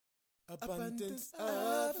Abundance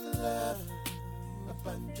of love,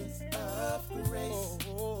 abundance of grace.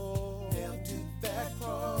 Nailed to that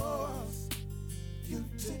cross, you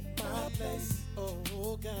took my place.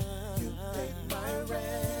 Oh God, you paid my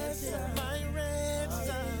ransom.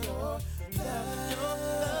 Your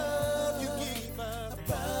love, you gave us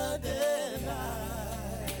abundant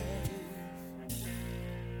life.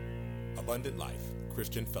 Abundant Life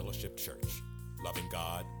Christian Fellowship Church. Loving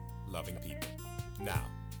God, loving people. Now,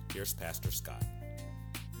 here's Pastor Scott.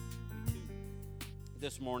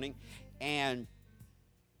 This morning, and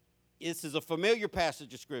this is a familiar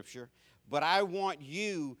passage of Scripture, but I want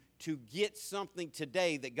you to get something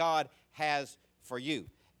today that God has for you.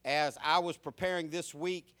 As I was preparing this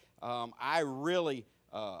week, I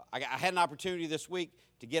had an opportunity this week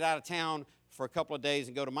to get out of town for a couple of days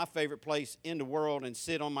and go to my favorite place in the world and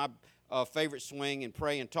sit on my favorite swing and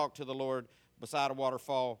pray and talk to the Lord beside a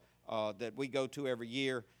waterfall that we go to every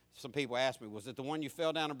year. Some people ask me, was it the one you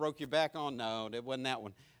fell down and broke your back on? No, it wasn't that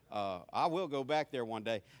one. I will go back there one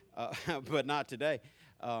day, but not today.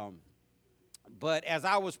 But as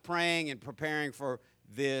I was praying and preparing for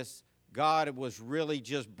this, God was really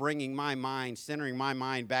just bringing my mind, centering my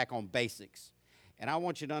mind back on basics. And I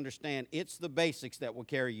want you to understand, it's the basics that will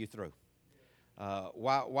carry you through.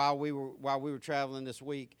 While we were traveling this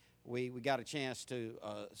week, we got a chance to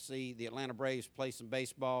see the Atlanta Braves play some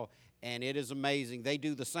baseball, and it is amazing. They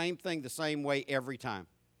do the same thing the same way every time.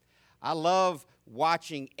 I love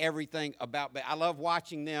watching everything about – I love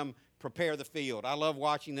watching them prepare the field. I love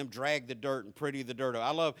watching them drag the dirt and pretty the dirt up. I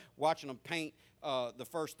love watching them paint the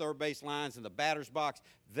first third base lines in the batter's box.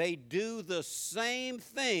 They do the same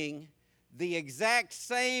thing the exact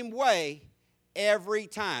same way every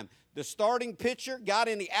time. The starting pitcher got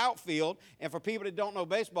in the outfield, and for people that don't know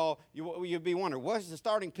baseball, you'd be wondering, what's the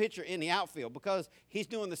starting pitcher in the outfield? Because he's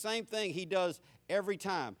doing the same thing he does every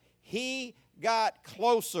time. He got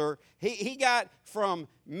closer. He got from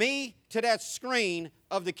me to that screen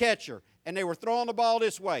of the catcher, and they were throwing the ball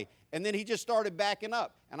this way. And then he just started backing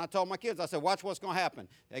up. And I told my kids, I said, watch what's going to happen.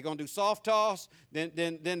 They're going to do soft toss, then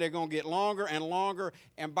they're going to get longer and longer.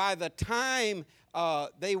 And by the time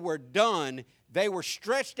they were done, they were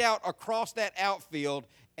stretched out across that outfield.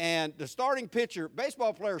 And the starting pitcher,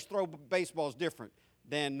 baseball players throw baseballs different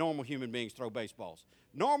than normal human beings throw baseballs.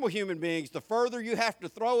 Normal human beings, the further you have to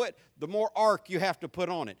throw it, the more arc you have to put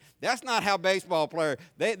on it. That's not how baseball players,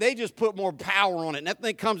 they just put more power on it, and that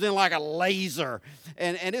thing comes in like a laser.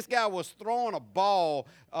 And this guy was throwing a ball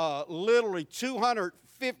literally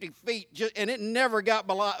 250 feet, and it never got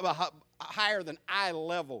higher than eye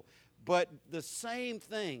level. But the same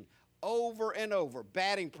thing over and over.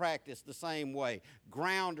 Batting practice the same way.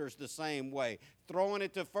 Grounders the same way. Throwing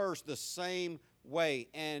it to first the same way.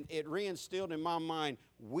 And it reinstilled in my mind,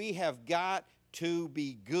 we have got to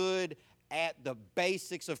be good at the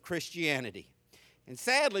basics of Christianity. And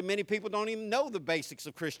sadly, many people don't even know the basics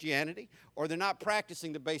of Christianity, or they're not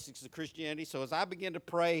practicing the basics of Christianity. So as I begin to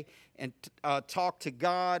pray and talk to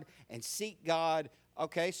God and seek God,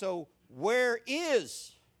 okay, so where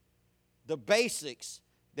is the basics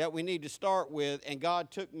that we need to start with? And God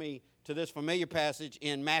took me to this familiar passage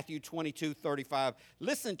in Matthew 22:35.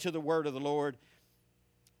 Listen to the word of the Lord.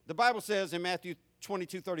 The Bible says in Matthew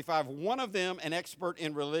 22:35, one of them, an expert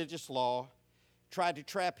in religious law, tried to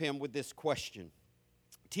trap him with this question.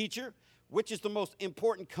 Teacher, which is the most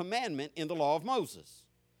important commandment in the law of Moses?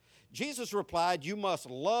 Jesus replied, you must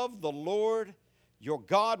love the Lord your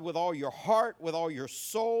God with all your heart, with all your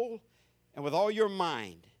soul, and with all your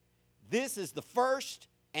mind. This is the first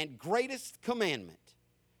and greatest commandment.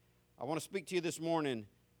 I want to speak to you this morning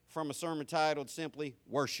from a sermon titled simply,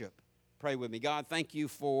 Worship. Pray with me. God, thank you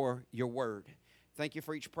for your word. Thank you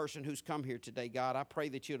for each person who's come here today, God. I pray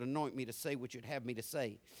that you'd anoint me to say what you'd have me to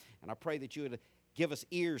say. And I pray that you would give us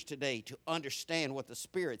ears today to understand what the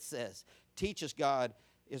Spirit says. Teach us, God,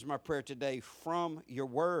 is my prayer today from your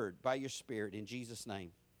word by your Spirit. In Jesus'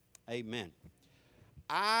 name, amen.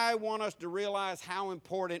 I want us to realize how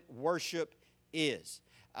important worship is.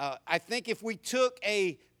 I think if we took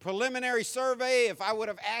a preliminary survey, if I would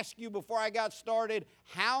have asked you before I got started,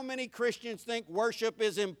 how many Christians think worship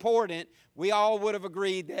is important, we all would have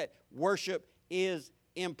agreed that worship is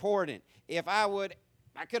important. I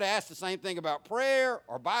could have asked the same thing about prayer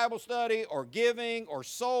or Bible study or giving or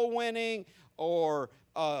soul winning or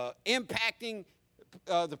impacting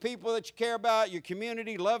the people that you care about, your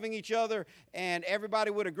community, loving each other, and everybody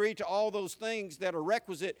would agree to all those things that are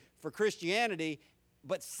requisite for Christianity.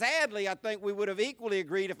 But sadly, I think we would have equally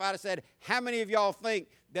agreed if I'd have said, how many of y'all think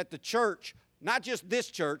that the church not just this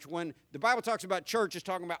church. When the Bible talks about church, it's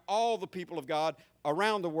talking about all the people of God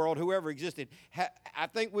around the world, whoever existed. I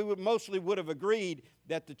think we would have agreed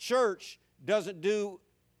that the church doesn't do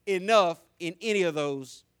enough in any of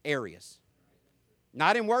those areas.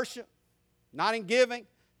 Not in worship, not in giving,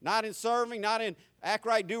 not in serving, not in act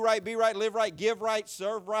right, do right, be right, live right, give right,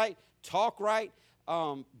 serve right, talk right.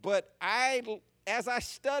 But as I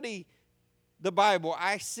study the Bible,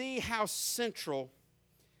 I see how central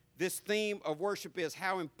this theme of worship is,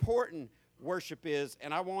 how important worship is,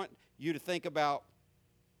 and I want you to think about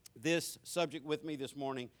this subject with me this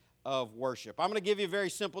morning of worship. I'm going to give you a very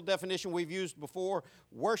simple definition we've used before.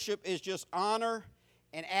 Worship is just honor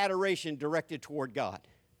and adoration directed toward God.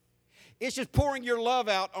 It's just pouring your love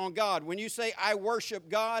out on God. When you say, I worship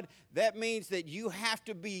God, that means that you have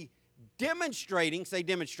to be demonstrating, say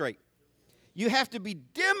demonstrate. You have to be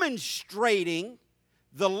demonstrating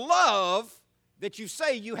the love that you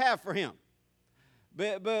say you have for Him.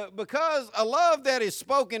 But because a love that is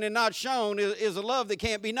spoken and not shown is a love that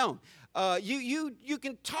can't be known. You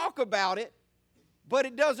can talk about it, but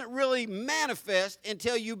it doesn't really manifest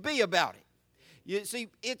until you be about it. You see,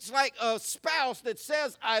 it's like a spouse that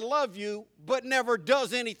says, I love you, but never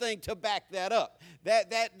does anything to back that up.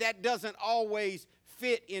 That doesn't always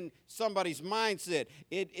fit in somebody's mindset.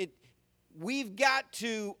 We've got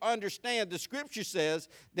to understand the Scripture says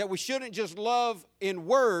that we shouldn't just love in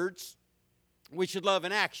words, we should love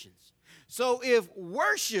in actions. So if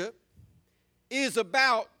worship is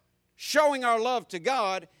about showing our love to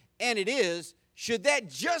God, and it is, should that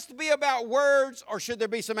just be about words, or should there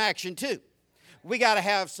be some action too? We got to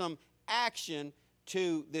have some action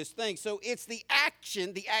to this thing. So it's the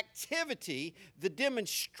action, the activity, the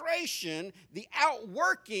demonstration, the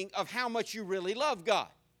outworking of how much you really love God.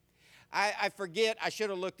 I forget, I should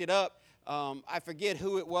have looked it up. I forget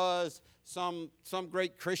who it was, some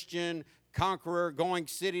great Christian conqueror going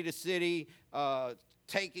city to city,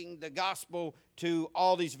 taking the gospel to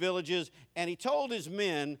all these villages. And he told his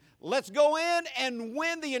men, let's go in and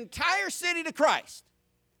win the entire city to Christ.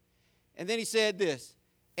 And then he said this,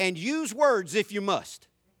 and use words if you must.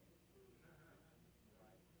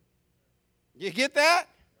 You get that?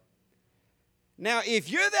 Now,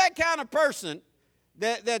 if you're that kind of person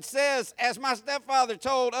that says, as my stepfather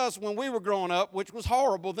told us when we were growing up, which was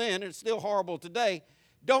horrible then, and it's still horrible today,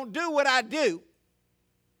 don't do what I do,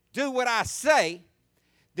 do what I say,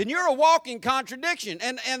 then you're a walking contradiction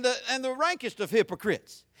and the rankest of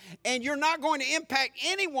hypocrites. And you're not going to impact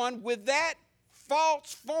anyone with that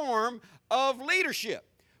false form of leadership.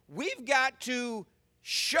 We've got to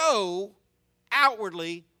show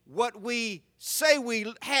outwardly what we say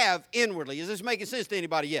we have inwardly. Is this making sense to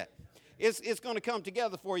anybody yet? It's going to come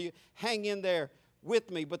together for you. Hang in there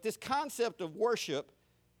with me. But this concept of worship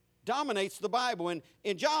dominates the Bible. And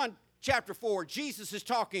in John chapter 4, Jesus is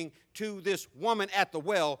talking to this woman at the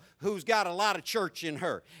well who's got a lot of church in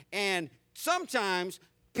her. And sometimes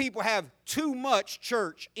people have too much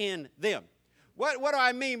church in them. What do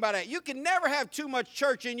I mean by that? You can never have too much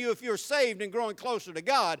church in you if you're saved and growing closer to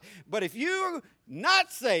God. But if you're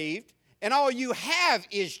not saved and all you have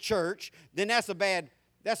is church, then that's a bad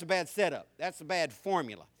setup. That's a bad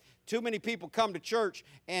formula. Too many people come to church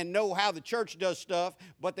and know how the church does stuff,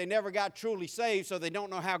 but they never got truly saved, so they don't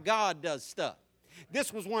know how God does stuff.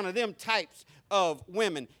 This was one of them types of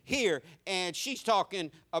women here, and she's talking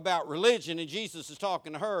about religion, and Jesus is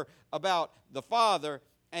talking to her about the Father.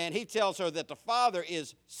 And he tells her that the Father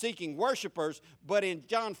is seeking worshipers. But in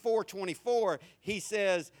John 4:24, he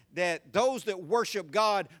says that those that worship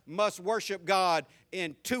God must worship God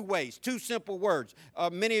in two ways, two simple words.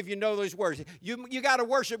 Many of you know those words. You got to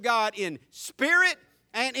worship God in spirit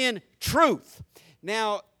and in truth.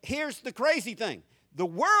 Now, here's the crazy thing. The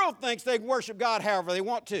world thinks they can worship God however they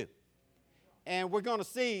want to. And we're going to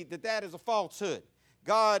see that that is a falsehood.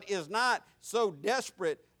 God is not so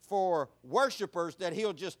desperate for worshipers that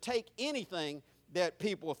he'll just take anything that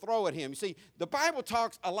people throw at him. You see, the Bible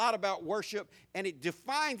talks a lot about worship, and it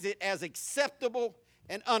defines it as acceptable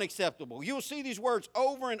and unacceptable. You'll see these words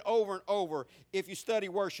over and over and over if you study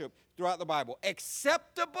worship throughout the Bible.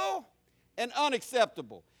 Acceptable and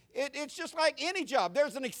unacceptable. It's just like any job.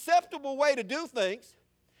 There's an acceptable way to do things,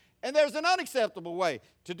 and there's an unacceptable way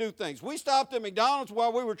to do things. We stopped at McDonald's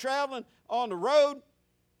while we were traveling on the road,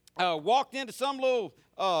 walked into some little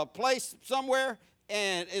place somewhere,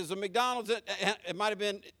 and it was a McDonald's. It might have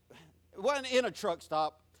been, it wasn't in a truck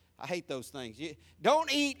stop. I hate those things.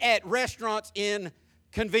 Don't eat at restaurants in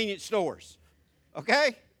convenience stores,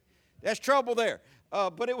 okay? That's trouble there.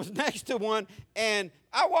 But it was next to one, and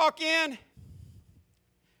I walk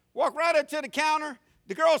right up to the counter.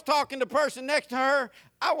 The girl's talking to the person next to her.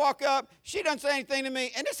 I walk up. She doesn't say anything to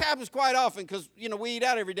me. And this happens quite often because, we eat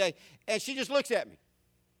out every day. And she just looks at me.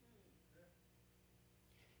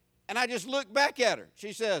 And I just look back at her.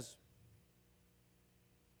 She says,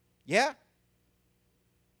 yeah?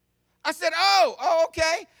 I said, oh,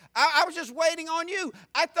 okay. I was just waiting on you.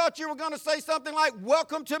 I thought you were going to say something like,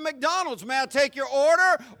 welcome to McDonald's. May I take your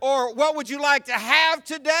order? Or what would you like to have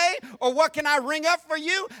today? Or what can I ring up for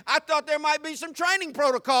you? I thought there might be some training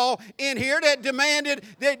protocol in here that demanded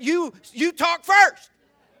that you talk first.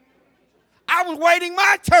 I was waiting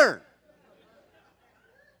my turn.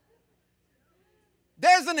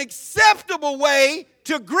 There's an acceptable way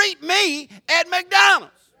to greet me at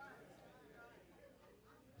McDonald's.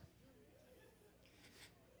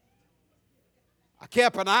 I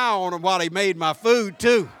kept an eye on him while he made my food,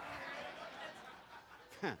 too.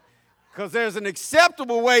 Because there's an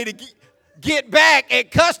acceptable way to get back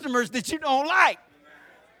at customers that you don't like.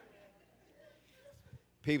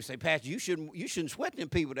 People say, Pastor, you shouldn't sweat them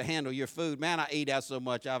people to handle your food. Man, I eat out so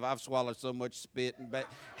much. I've swallowed so much spit and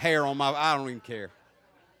hair on I don't even care.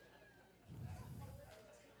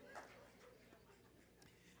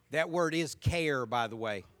 That word is care, by the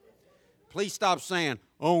way. Please stop saying,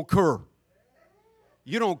 I don't care.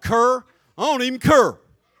 You don't cur? I don't even cur.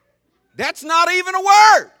 That's not even a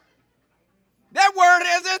word. That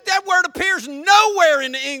word appears nowhere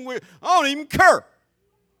in the English. I don't even cur.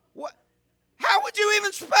 What? How would you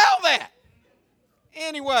even spell that?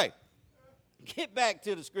 Anyway, get back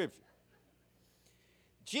to the scripture.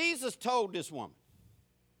 Jesus told this woman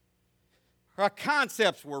her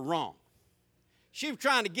concepts were wrong. She was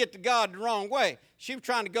trying to get to God the wrong way. She was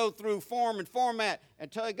trying to go through form and format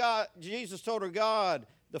and tell God. Jesus told her God,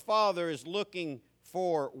 the Father, is looking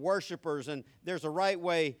for worshipers, and there's a right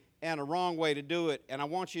way and a wrong way to do it. And I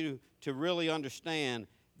want you to really understand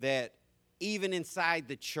that even inside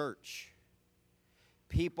the church,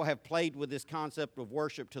 people have played with this concept of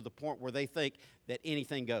worship to the point where they think that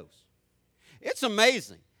anything goes. It's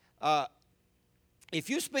amazing. If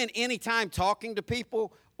you spend any time talking to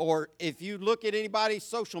people, or if you look at anybody's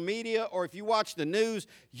social media, or if you watch the news,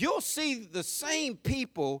 you'll see the same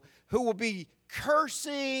people who will be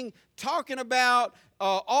cursing, talking about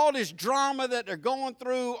all this drama that they're going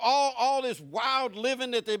through, all this wild living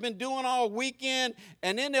that they've been doing all weekend,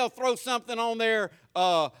 and then they'll throw something on there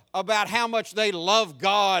about how much they love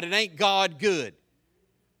God and ain't God good.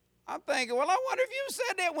 I'm thinking, well, I wonder if you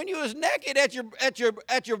said that when you was naked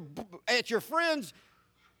at your friend's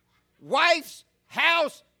wife's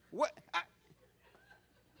house. What's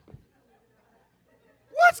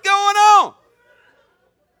going on?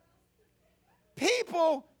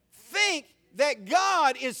 People think that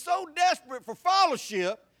God is so desperate for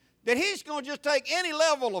fellowship that he's going to just take any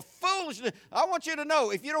level of foolishness. I want you to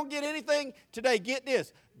know, if you don't get anything today, get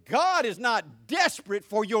this. God is not desperate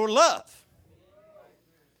for your love.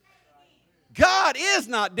 God is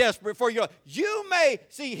not desperate for your love. You may,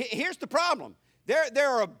 see, here's the problem. There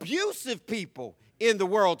are abusive people in the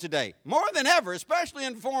world today, more than ever, especially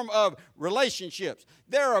in the form of relationships.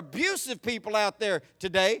 There are abusive people out there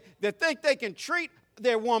today that think they can treat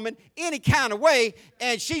their woman any kind of way,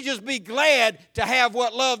 and she just be glad to have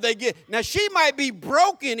what love they get. Now, she might be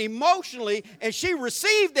broken emotionally, and she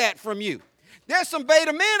received that from you. There's some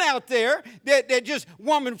beta men out there that just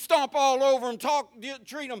women stomp all over them,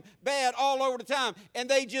 treat them bad all over the time, and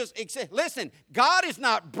they just accept. Listen, God is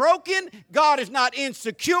not broken. God is not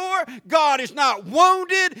insecure. God is not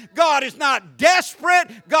wounded. God is not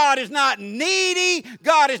desperate. God is not needy.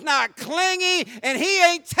 God is not clingy, and he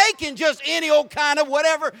ain't taking just any old kind of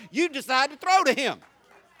whatever you decide to throw to him.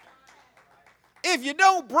 If you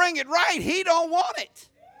don't bring it right, he don't want it.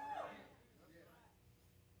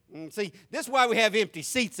 See, this is why we have empty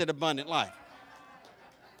seats at Abundant Life.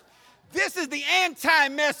 This is the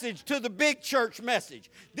anti-message to the big church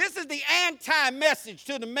message. This is the anti-message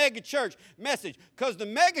to the mega church message. Because the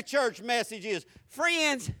mega church message is,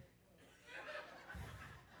 friends,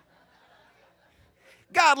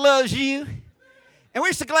 God loves you. And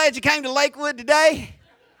we're so glad you came to Lakewood today.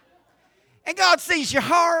 And God sees your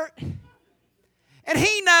heart. And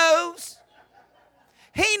he knows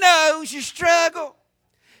your struggle.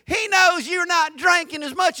 He knows you're not drinking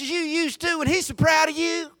as much as you used to, and he's so proud of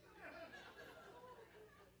you.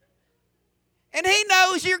 And he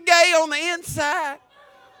knows you're gay on the inside.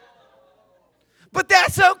 But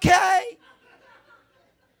that's okay.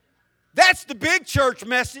 That's the big church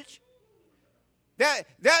message. That's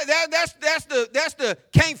the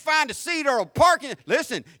can't find a seat or a parking.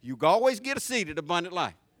 Listen, you can always get a seat at Abundant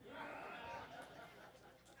Life.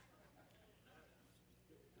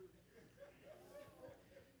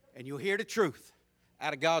 And you'll hear the truth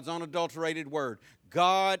out of God's unadulterated word.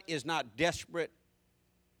 God is not desperate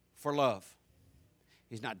for love.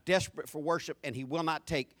 He's not desperate for worship, and he will not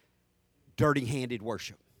take dirty-handed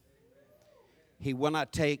worship. He will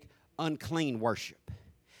not take unclean worship.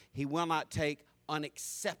 He will not take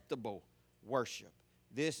unacceptable worship.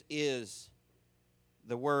 This is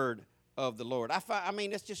the word of the Lord. I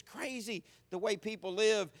mean, it's just crazy the way people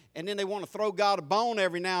live, and then they want to throw God a bone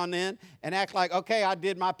every now and then and act like, okay, I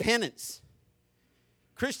did my penance.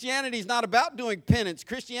 Christianity is not about doing penance.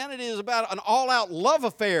 Christianity is about an all-out love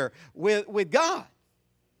affair with God.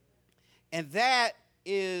 And that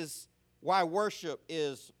is why worship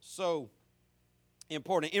is so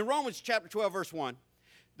important. In Romans chapter 12, verse 1,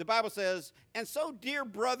 the Bible says, "And so, dear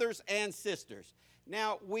brothers and sisters."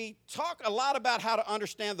 Now, we talk a lot about how to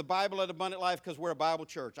understand the Bible at Abundant Life because we're a Bible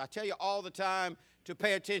church. I tell you all the time to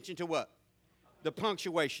pay attention to what? The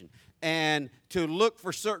punctuation, and to look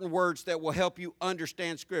for certain words that will help you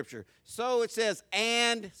understand Scripture. So it says,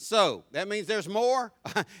 and so. That means there's more.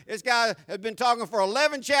 This guy has been talking for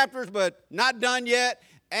 11 chapters, but not done yet.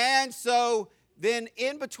 And so then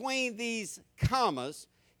in between these commas,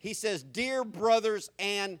 he says, dear brothers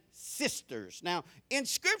and sisters. Now, in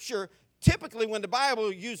Scripture, typically when the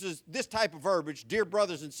Bible uses this type of verbiage, dear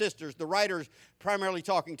brothers and sisters, the writer's primarily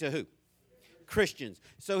talking to who? Christians.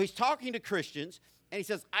 So he's talking to Christians, and he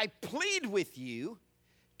says, I plead with you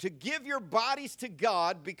to give your bodies to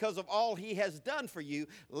God because of all he has done for you.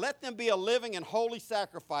 Let them be a living and holy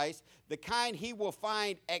sacrifice, the kind he will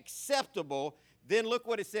find acceptable. Then look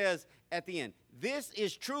what it says at the end. This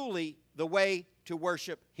is truly the way to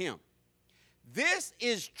worship him. This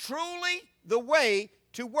is truly the way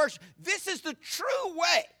to worship. This is the true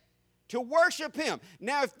way to worship him.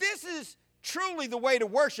 Now, if this is truly the way to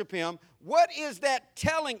worship him, what is that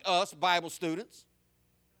telling us, Bible students?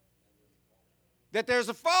 That there's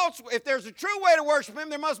a false, if there's a true way to worship him,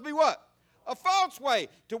 there must be what? A false way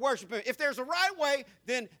to worship him. If there's a right way,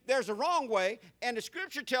 then there's a wrong way. And the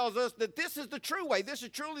Scripture tells us that this is the true way. This is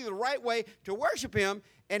truly the right way to worship him.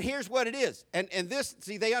 And here's what it is. And this,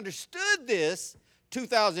 see, they understood this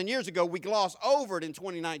 2,000 years ago. We gloss over it in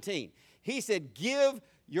 2019. He said, give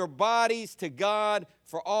your bodies to God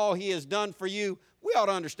for all he has done for you. We ought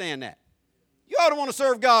to understand that. You ought to want to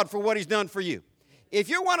serve God for what he's done for you. If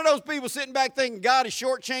you're one of those people sitting back thinking God has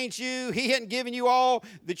shortchanged you, he hadn't given you all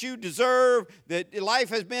that you deserve, that life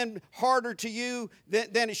has been harder to you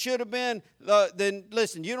than it should have been, then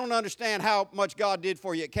listen, you don't understand how much God did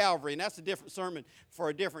for you at Calvary, and that's a different sermon for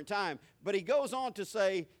a different time. But he goes on to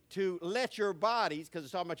say to let your bodies, because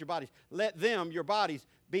it's talking about your bodies, let them, your bodies,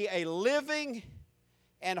 be a living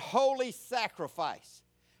and holy sacrifice.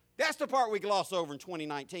 That's the part we gloss over in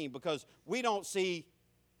 2019 because we don't see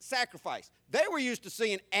sacrifice. They were used to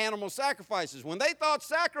seeing animal sacrifices. When they thought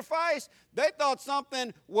sacrifice, they thought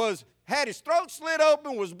something had his throat slit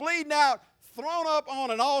open, was bleeding out, thrown up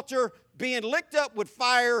on an altar, being licked up with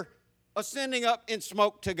fire, ascending up in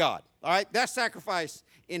smoke to God. All right, that's sacrifice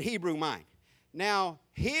in Hebrew mind. Now,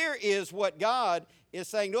 here is what God is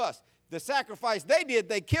saying to us. The sacrifice they did,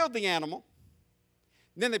 they killed the animal,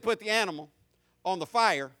 then they put the animal on the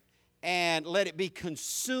fire and let it be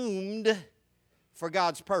consumed for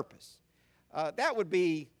God's purpose. That would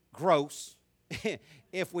be gross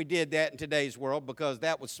if we did that in today's world because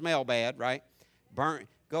that would smell bad, right?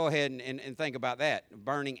 Go ahead and think about that.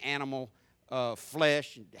 Burning animal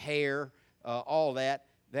flesh, hair, all that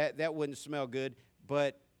wouldn't smell good.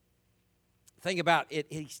 But think about it.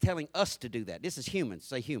 He's telling us to do that. This is humans.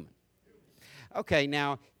 Say human. Okay,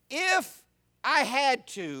 now, if I had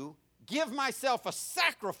to give myself a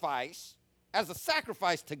sacrifice, as a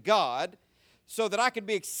sacrifice to God, so that I could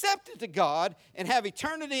be accepted to God and have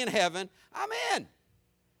eternity in heaven, I'm in.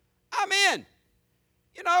 I'm in.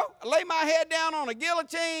 You know, lay my head down on a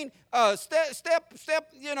guillotine,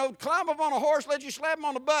 climb up on a horse, let you slap him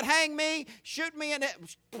on the butt, hang me, shoot me in the,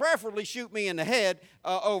 preferably shoot me in the head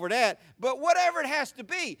over that. But whatever it has to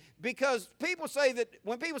be, because people say that,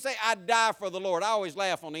 when people say, I die for the Lord, I always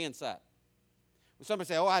laugh on the inside. When somebody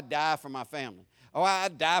say, oh, I die for my family. Oh, I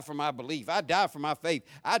die for my belief. I die for my faith.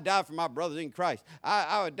 I die for my brothers in Christ.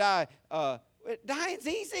 I would die. Dying's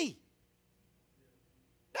easy.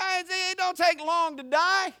 Dying's easy. It don't take long to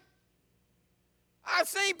die. I've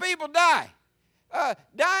seen people die.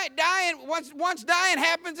 Dying, once dying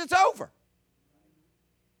happens, it's over.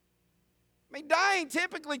 I mean, dying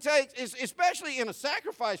typically takes, especially in a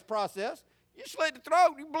sacrifice process, you slit the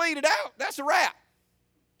throat, you bleed it out. That's a wrap.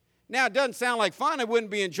 Now, it doesn't sound like fun. It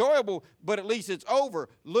wouldn't be enjoyable, but at least it's over.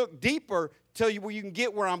 Look deeper till you where you can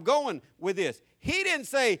get where I'm going with this. He didn't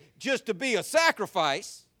say just to be a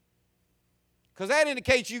sacrifice. because that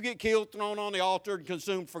indicates you get killed, thrown on the altar, and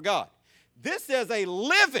consumed for God. This says a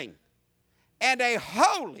living and a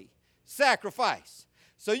holy sacrifice.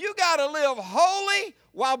 So you got to live holy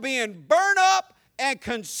while being burned up and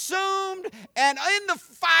consumed and in the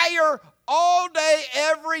fire all day,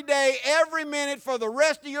 every minute for the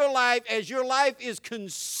rest of your life as your life is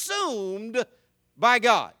consumed by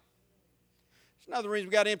God. That's another reason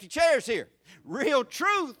we got empty chairs here. Real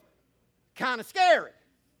truth, kind of scary.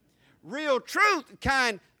 Real truth,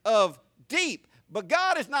 kind of deep. But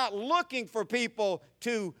God is not looking for people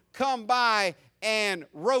to come by and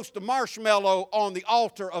roast a marshmallow on the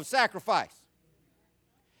altar of sacrifice.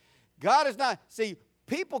 God is not, see,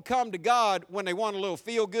 people come to God when they want a little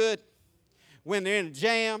feel good, when they're in a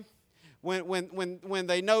jam, when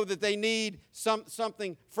they know that they need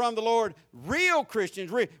something from the Lord. Real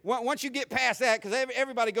Christians, once you get past that, because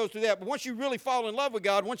everybody goes through that, but once you really fall in love with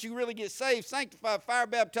God, once you really get saved, sanctified, fire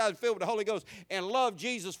baptized, filled with the Holy Ghost, and love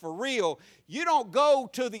Jesus for real, you don't go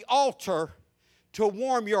to the altar to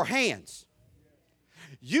warm your hands.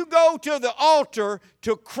 You go to the altar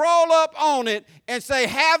to crawl up on it and say,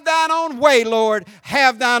 have thine own way, Lord,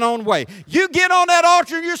 have thine own way. You get on that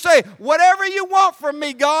altar and you say, whatever you want from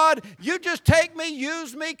me, God, you just take me,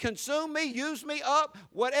 use me, consume me, use me up,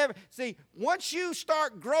 whatever. See, once you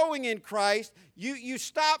start growing in Christ, you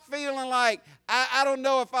stop feeling like, I don't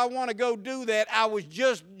know if I want to go do that. I was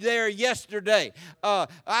just there yesterday. I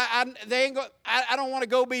don't want to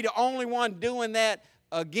go be the only one doing that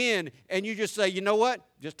again, and you just say, you know what?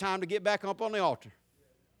 Just time to get back up on the altar.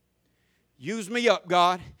 Use me up,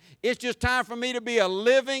 God. It's just time for me to be a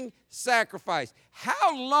living sacrifice.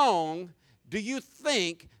 How long do you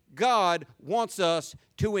think God wants us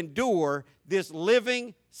to endure this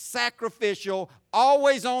living, sacrificial,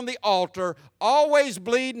 always on the altar, always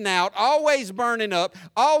bleeding out, always burning up,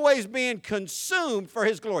 always being consumed for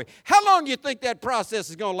His glory? How long do you think that process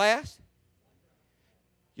is going to last?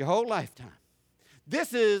 Your whole lifetime.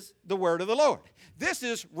 This is the word of the Lord. This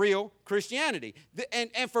is real Christianity.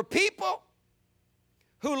 And for people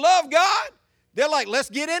who love God, they're like, let's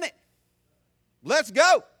get in it. Let's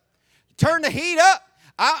go. Turn the heat up.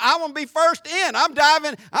 I want to be first in. I'm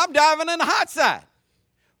diving in the hot side.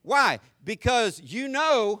 Why? Because you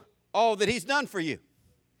know all that He's done for you.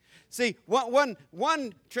 See,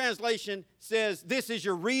 one translation says, this is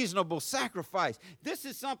your reasonable sacrifice. This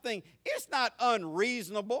is something, it's not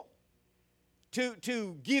unreasonable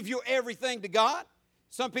to give your everything to God.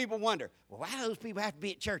 Some people wonder, well, why do those people have to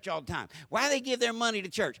be at church all the time? Why do they give their money to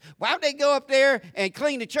church? Why would they go up there and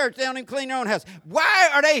clean the church? They don't even clean their own house. Why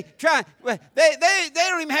are they trying? They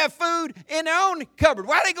don't even have food in their own cupboard.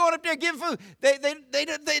 Why are they going up there giving food?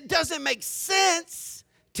 It doesn't make sense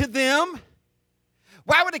to them.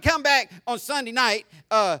 Why would they come back on Sunday night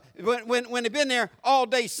when they've been there all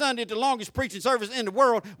day Sunday, the longest preaching service in the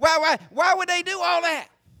world? Why would they do all that?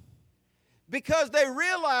 Because they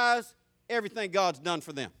realize everything God's done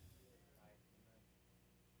for them.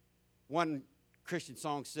 One Christian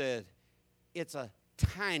song said, it's a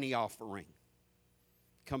tiny offering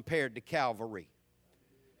compared to Calvary.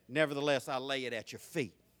 Nevertheless, I lay it at your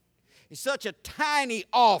feet. It's such a tiny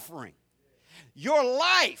offering. Your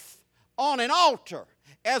life on an altar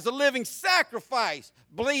as a living sacrifice,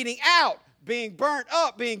 bleeding out, being burnt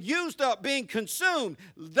up, being used up, being consumed,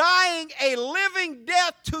 dying a living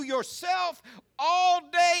death to yourself all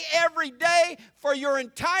day, every day, for your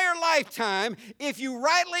entire lifetime. If you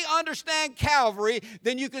rightly understand Calvary,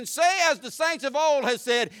 then you can say, as the saints of old have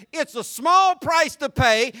said, it's a small price to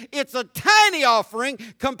pay. It's a tiny offering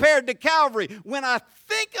compared to Calvary. When I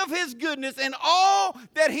think of His goodness and all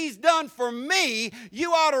that He's done for me,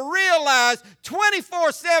 you ought to realize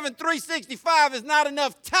 24/7, 365 is not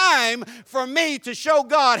enough time for me to show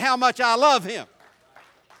God how much I love Him.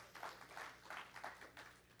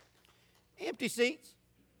 Empty seats.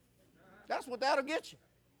 That's what that'll get you.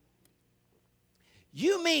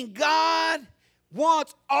 You mean God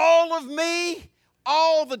wants all of me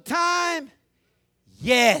all the time?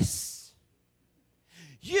 Yes.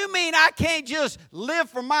 You mean I can't just live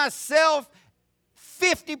for myself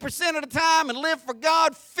 50% of the time and live for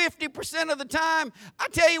God 50% of the time? I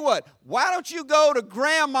tell you what, why don't you go to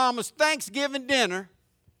grandmama's Thanksgiving dinner,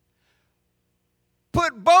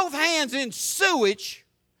 put both hands in sewage,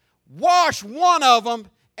 wash one of them,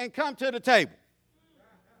 and come to the table.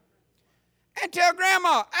 And tell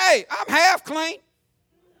grandma, hey, I'm half clean.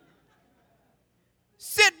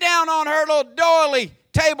 Sit down on her little doily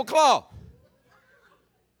tablecloth.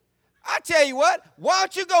 I tell you what, why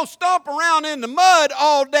don't you go stomp around in the mud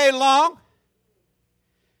all day long?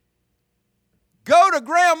 Go to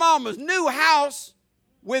grandmama's new house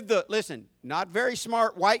with the, listen, not very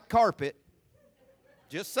smart white carpet,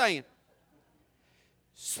 Just saying.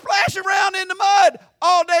 Splash around in the mud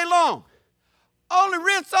all day long. Only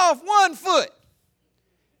rinse off one foot.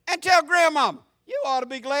 And tell grandmama, you ought to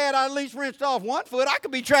be glad I at least rinsed off one foot. I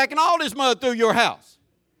could be tracking all this mud through your house.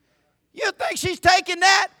 You think she's taking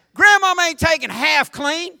that? Grandmama ain't taking half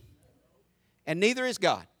clean. And neither is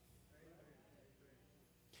God.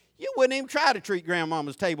 You wouldn't even try to treat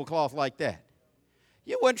grandmama's tablecloth like that.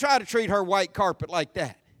 You wouldn't try to treat her white carpet like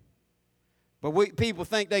that. But people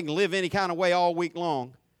think they can live any kind of way all week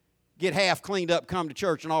long, get half cleaned up, come to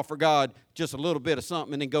church, and offer God just a little bit of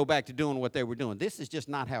something, and then go back to doing what they were doing. This is just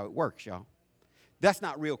not how it works, y'all. That's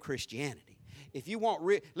not real Christianity. If you want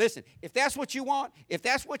listen, if that's what you want, if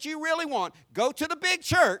that's what you really want, go to the big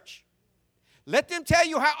church. Let them tell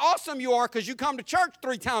you how awesome you are because you come to church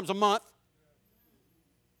 3 times a month.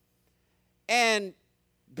 And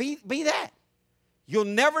be that. You'll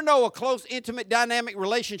never know a close, intimate, dynamic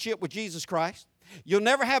relationship with Jesus Christ. You'll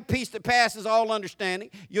never have peace that passes all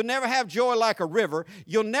understanding. You'll never have joy like a river.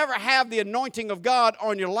 You'll never have the anointing of God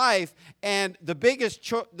on your life. And the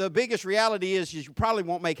biggest reality is you probably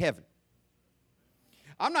won't make heaven.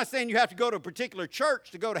 I'm not saying you have to go to a particular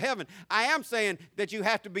church to go to heaven. I am saying that you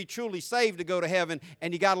have to be truly saved to go to heaven,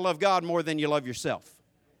 and you got to love God more than you love yourself.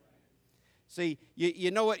 See,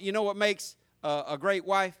 you know what makes a great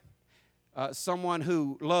wife? Someone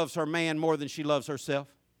who loves her man more than she loves herself.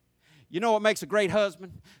 You know what makes a great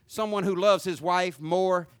husband? Someone who loves his wife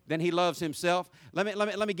more than he loves himself.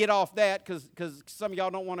 Let me get off that because some of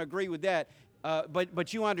y'all don't want to agree with that.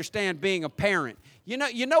 But you understand being a parent. You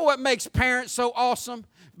know what makes parents so awesome?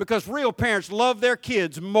 Because real parents love their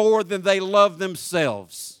kids more than they love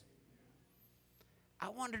themselves. I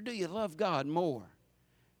wonder, do you love God more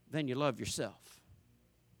than you love yourself?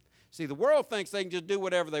 See, the world thinks they can just do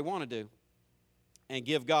whatever they want to do and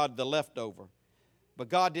give God the leftover. But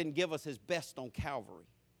God didn't give us his best on Calvary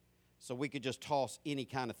so we could just toss any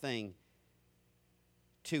kind of thing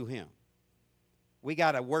to him. We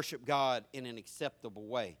got to worship God in an acceptable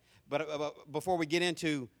way. But before we get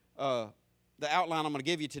into the outline I'm going to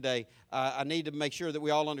give you today, I need to make sure that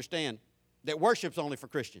we all understand that worship's only for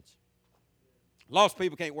Christians. Lost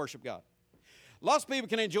people can't worship God. Lost people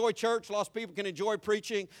can enjoy church. Lost people can enjoy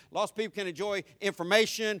preaching. Lost people can enjoy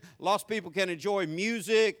information. Lost people can enjoy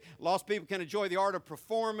music. Lost people can enjoy the art of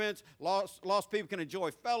performance. Lost people can enjoy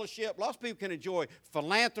fellowship. Lost people can enjoy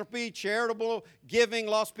philanthropy, charitable giving.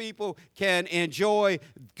 Lost people can enjoy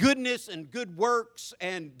goodness and good works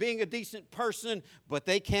and being a decent person, but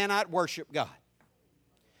they cannot worship God.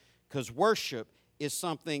 Because worship is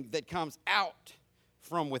something that comes out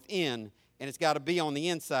from within, and it's got to be on the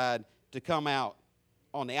inside to come out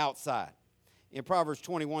on the outside. In Proverbs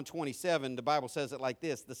 21:27, the Bible says it like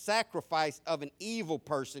this: the sacrifice of an evil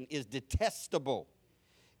person is detestable,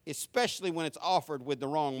 especially when it's offered with the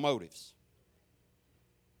wrong motives.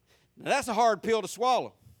 Now, that's a hard pill to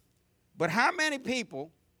swallow. But how many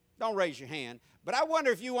people, don't raise your hand, but I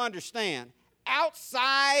wonder if you understand,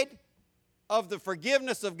 outside of the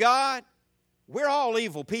forgiveness of God, we're all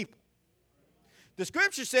evil people. The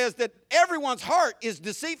scripture says that everyone's heart is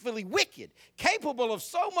deceitfully wicked, capable of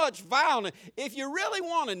so much violence. If you really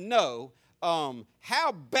want to know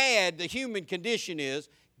how bad the human condition is,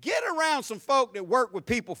 get around some folk that work with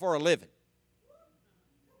people for a living.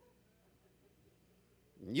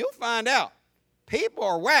 You'll find out. People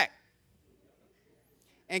are whack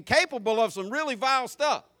and capable of some really vile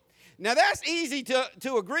stuff. Now, that's easy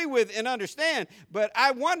to agree with and understand, but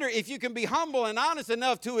I wonder if you can be humble and honest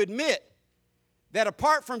enough to admit that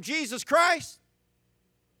apart from Jesus Christ,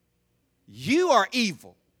 you are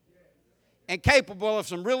evil and capable of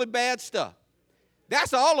some really bad stuff.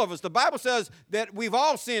 That's all of us. The Bible says that we've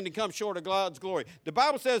all sinned and come short of God's glory. The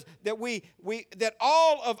Bible says that that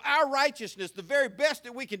all of our righteousness, the very best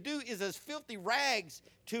that we can do, is as filthy rags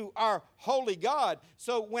to our holy God.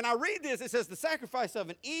 So when I read this, it says the sacrifice of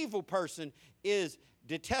an evil person is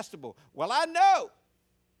detestable. Well, I know,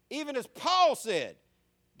 even as Paul said,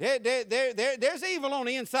 there's evil on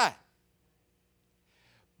the inside.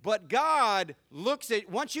 But God looks at,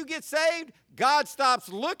 once you get saved, God stops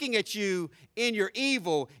looking at you in your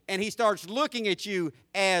evil, and he starts looking at you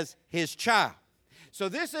as his child. So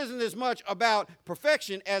this isn't as much about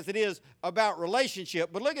perfection as it is about relationship.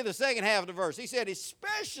 But look at the second half of the verse. He said,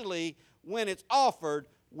 especially when it's offered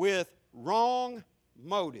with wrong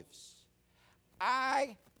motives.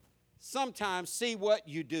 I sometimes see what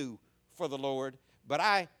you do for the Lord, but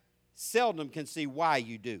I seldom can see why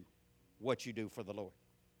you do what you do for the Lord.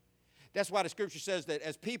 That's why the scripture says that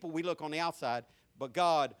as people we look on the outside, but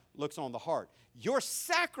God looks on the heart. Your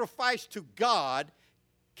sacrifice to God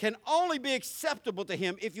can only be acceptable to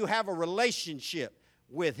him if you have a relationship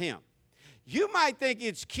with him. You might think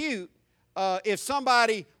it's cute if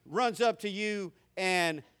somebody runs up to you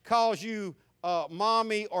and calls you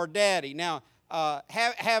mommy or daddy. Now,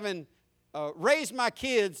 having raised my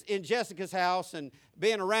kids in Jessica's house and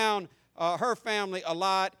being around her family a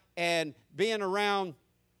lot and being around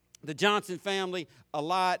the Johnson family a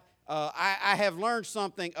lot, I have learned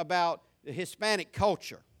something about the Hispanic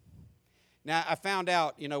culture. Now, I found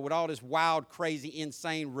out, with all this wild, crazy,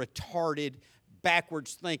 insane, retarded,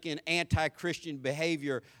 backwards thinking, anti-Christian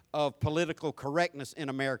behavior of political correctness in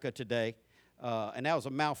America today, and that was a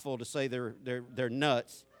mouthful to say they're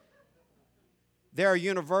nuts. There are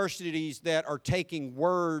universities that are taking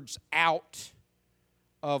words out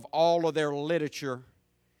of all of their literature.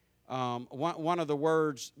 One of the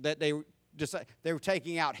words that they were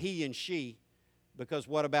taking out he and she, because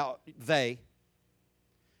what about they?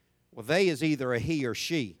 Well, they is either a he or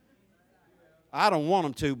she. I don't want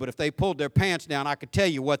them to, but if they pulled their pants down, I could tell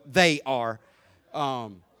you what they are.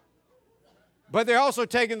 But they're also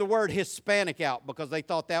taking the word Hispanic out because they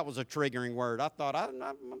thought that was a triggering word. I thought,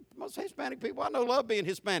 most Hispanic people I know love being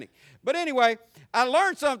Hispanic. But anyway, I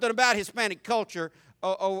learned something about Hispanic culture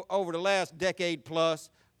over the last decade plus.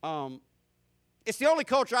 It's the only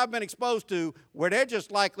culture I've been exposed to where they're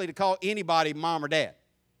just likely to call anybody mom or dad.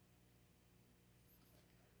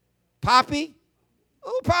 Poppy?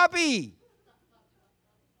 Ooh, Poppy.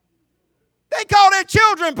 They call their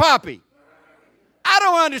children Poppy. I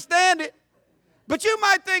don't understand it. But you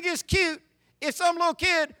might think it's cute if some little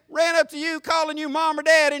kid ran up to you calling you mom or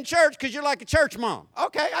dad in church because you're like a church mom.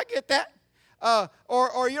 Okay, I get that.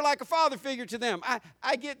 Or you're like a father figure to them.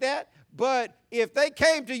 I get that. But if they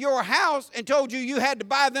came to your house and told you you had to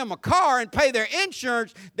buy them a car and pay their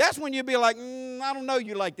insurance, that's when you'd be like, I don't know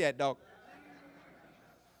you like that, dog.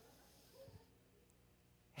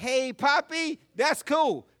 Hey, Poppy, that's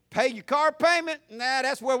cool. Pay your car payment? Nah,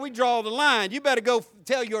 that's where we draw the line. You better go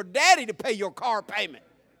tell your daddy to pay your car payment.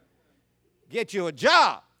 Get you a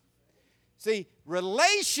job. See,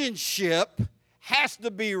 relationship has to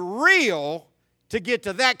be real to get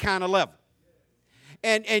to that kind of level.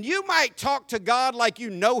 And you might talk to God like you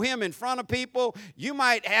know him in front of people. You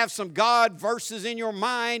might have some God verses in your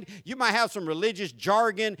mind. You might have some religious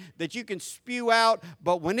jargon that you can spew out.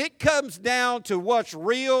 But when it comes down to what's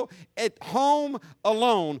real, at home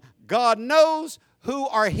alone, God knows who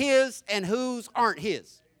are his and whose aren't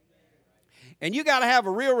his. And you got to have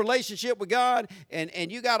a real relationship with God,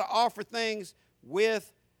 and you got to offer things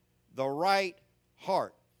with the right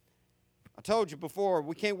heart. I told you before,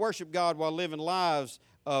 we can't worship God while living lives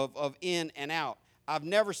of in and out. I've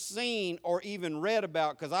never seen or even read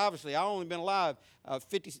about, because obviously I've only been alive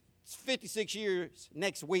 56 years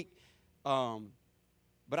next week,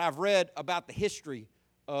 but I've read about the history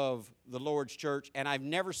of the Lord's church, and I've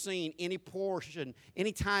never seen any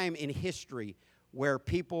time in history where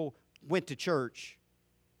people went to church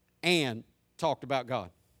and talked about God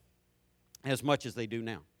as much as they do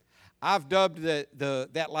now. I've dubbed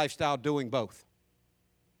that lifestyle doing both.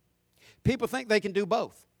 People think they can do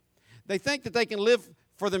both. They think that they can live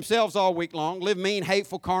for themselves all week long, live mean,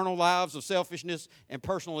 hateful, carnal lives of selfishness and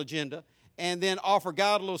personal agenda, and then offer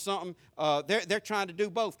God a little something. They're trying to do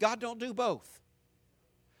both. God don't do both.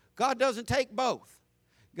 God doesn't take both.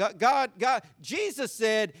 God, Jesus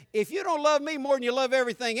said, if you don't love me more than you love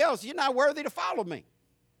everything else, you're not worthy to follow me.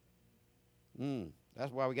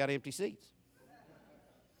 That's why we got empty seats.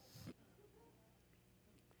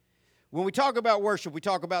 When we talk about worship, we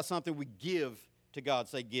talk about something we give to God.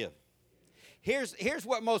 Say, give. Here's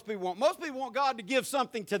what most people want. Most people want God to give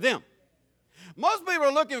something to them. Most people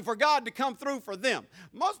are looking for God to come through for them.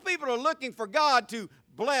 Most people are looking for God to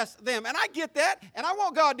bless them. And I get that, and I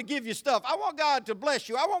want God to give you stuff. I want God to bless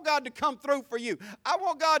you. I want God to come through for you. I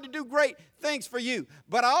want God to do great things for you.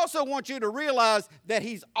 But I also want you to realize that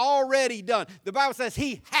he's already done. The Bible says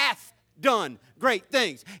he hath done great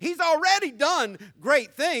things. He's already done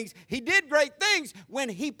great things. He did great things when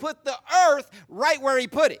he put the earth right where he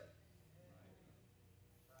put it.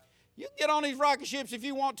 You can get on these rocket ships if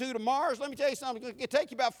you want to Mars. Let me tell you something. It'll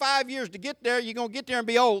take you about 5 years to get there. You're going to get there and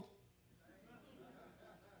be old.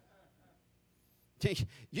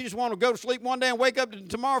 You just want to go to sleep one day and wake up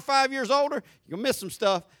tomorrow 5 years older, you're going to miss some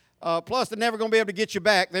stuff. Plus, they're never going to be able to get you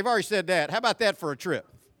back. They've already said that. How about that for a trip?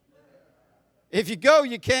 If you go,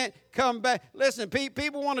 you can't come back. Listen,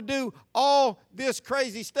 people want to do all this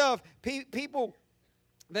crazy stuff. People,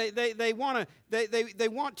 they want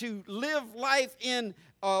to live life in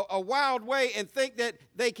a wild way and think that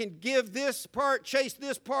they can give this part, chase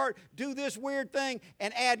this part, do this weird thing,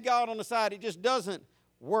 and add God on the side. It just doesn't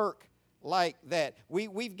work like that.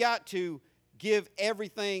 We've got to give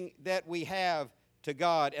everything that we have to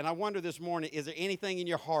God. And I wonder this morning, is there anything in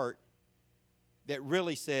your heart that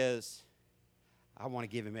really says, I want to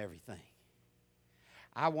give him everything?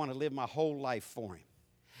 I want to live my whole life for him.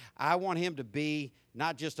 I want him to be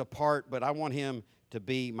not just a part, but I want him to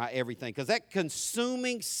be my everything. Because that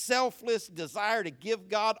consuming, selfless desire to give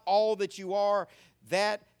God all that you are,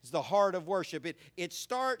 that is the heart of worship. It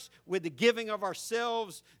starts with the giving of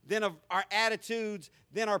ourselves, then of our attitudes,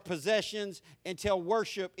 then our possessions, until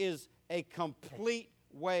worship is a complete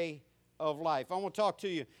way of life. I want to talk to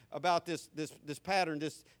you about this pattern,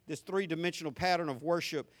 this three-dimensional pattern of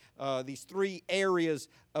worship, these three areas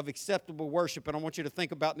of acceptable worship, and I want you to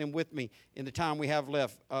think about them with me in the time we have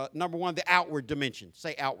left. Number one, the outward dimension.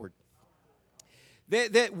 Say outward.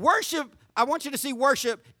 That worship, I want you to see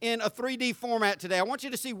worship in a 3D format today. I want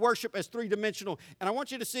you to see worship as three-dimensional, and I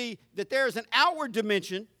want you to see that there is an outward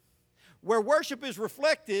dimension where worship is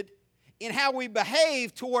reflected in how we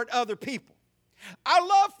behave toward other people. Our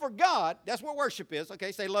love for God, that's what worship is.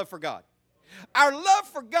 Okay, say love for God. Our love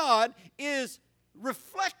for God is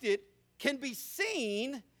reflected, can be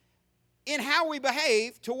seen in how we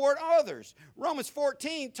behave toward others. Romans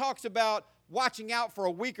 14 talks about watching out for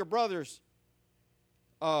a weaker brother's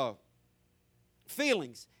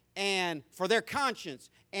feelings and for their conscience,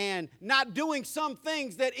 and not doing some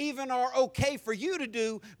things that even are okay for you to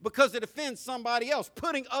do because it offends somebody else,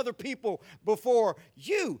 putting other people before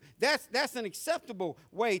you. That's an acceptable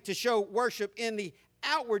way to show worship in the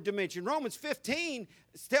outward dimension. Romans 15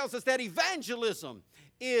 tells us that evangelism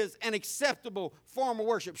is an acceptable form of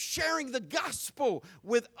worship. Sharing the gospel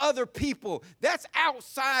with other people, that's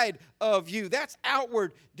outside of you. That's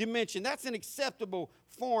outward dimension. That's an acceptable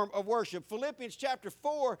form of worship. Philippians chapter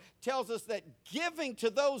 4 tells us that giving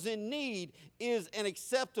to those in need is an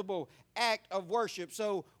acceptable act of worship.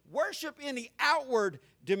 So worship in the outward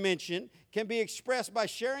dimension can be expressed by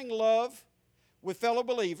sharing love with fellow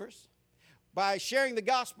believers, by sharing the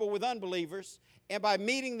gospel with unbelievers, and by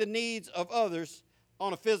meeting the needs of others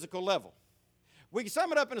on a physical level. We can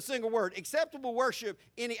sum it up in a single word. Acceptable worship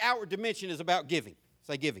in the outward dimension is about giving.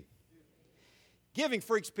 Say giving. Giving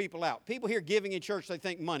freaks people out. People hear giving in church, they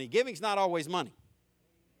think money. Giving's not always money.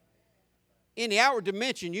 In the outward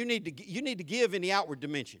dimension, you need to give in the outward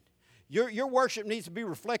dimension. Your worship needs to be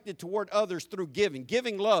reflected toward others through giving.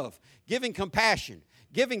 Giving love, giving compassion,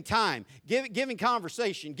 giving time, giving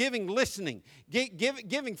conversation, giving listening,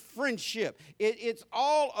 giving friendship. It's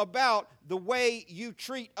all about the way you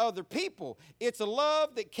treat other people. It's a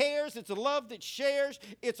love that cares. It's a love that shares.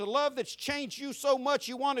 It's a love that's changed you so much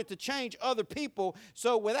you want it to change other people.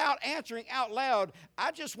 So without answering out loud,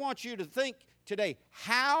 I just want you to think today,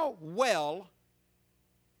 how well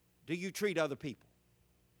do you treat other people?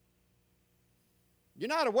 You're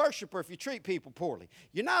not a worshiper if you treat people poorly.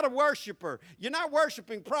 You're not a worshiper. You're not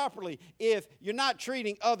worshiping properly if you're not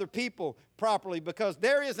treating other people properly, because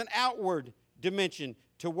there is an outward dimension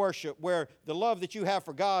to worship where the love that you have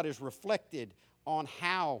for God is reflected on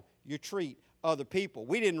how you treat other people.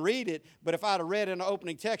 We didn't read it, but if I'd have read in the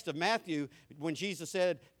opening text of Matthew when Jesus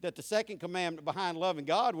said that the second commandment behind loving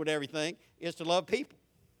God with everything is to love people.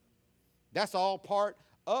 That's all part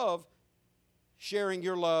of sharing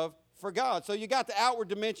your love for God. So you got the outward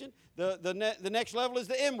dimension. The next level is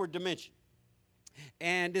the inward dimension.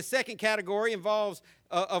 And the second category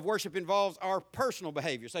of worship involves our personal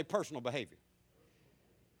behavior. Say personal behavior.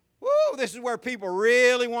 Woo, this is where people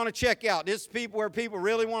really want to check out. This is where people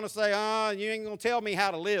really want to say, you ain't going to tell me how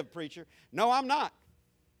to live, preacher. No, I'm not.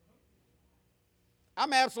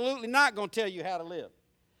 I'm absolutely not going to tell you how to live.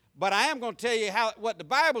 But I am going to tell you what the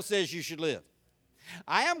Bible says you should live.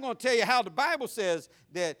 I am going to tell you how the Bible says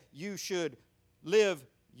that you should live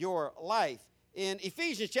your life. In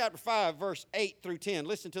Ephesians chapter 5, verse 8 through 10,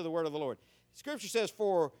 listen to the word of the Lord. Scripture says,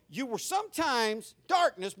 for you were sometimes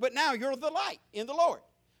darkness, but now you're the light in the Lord.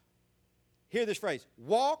 Hear this phrase,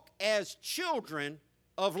 walk as children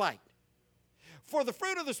of light. For the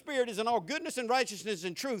fruit of the Spirit is in all goodness and righteousness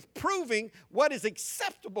and truth, proving what is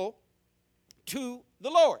acceptable to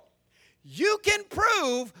the Lord. You can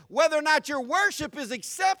prove whether or not your worship is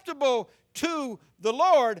acceptable to the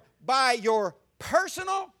Lord by your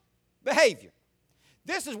personal behavior.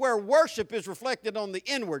 This is where worship is reflected on the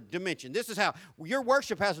inward dimension. This is how your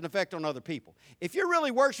worship has an effect on other people. If you're really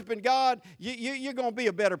worshiping God, you're going to be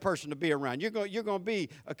a better person to be around. You're going to be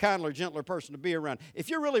a kinder, gentler person to be around. If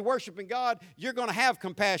you're really worshiping God, you're going to have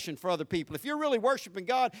compassion for other people. If you're really worshiping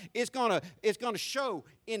God, it's going to show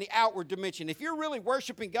in the outward dimension. If you're really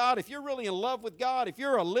worshiping God, if you're really in love with God, if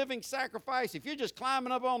you're a living sacrifice, if you're just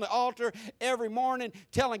climbing up on the altar every morning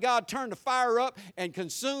telling God, turn the fire up and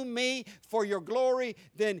consume me for your glory, way,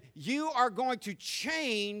 then you are going to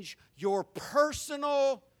change your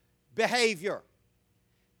personal behavior.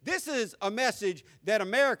 This is a message that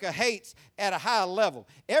America hates at a high level.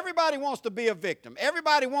 Everybody wants to be a victim.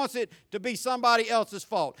 Everybody wants it to be somebody else's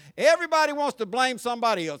fault. Everybody wants to blame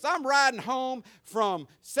somebody else. I'm riding home from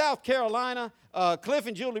South Carolina. Cliff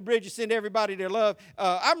and Julie Bridges send everybody their love.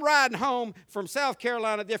 I'm riding home from South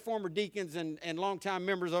Carolina. They're former deacons and longtime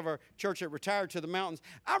members of our church that retired to the mountains.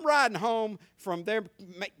 I'm riding home from their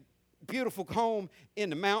beautiful home in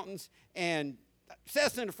the mountains, and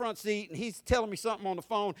sits in the front seat, and he's telling me something on the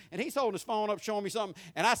phone, and he's holding his phone up, showing me something,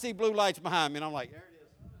 and I see blue lights behind me, and I'm like, there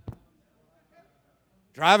it is.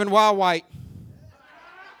 Driving while white.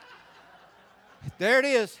 There it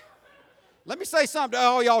is. Let me say something to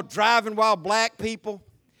all y'all driving while black people.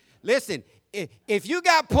 Listen, if you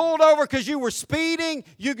got pulled over because you were speeding,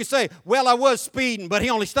 you could say, well, I was speeding, but he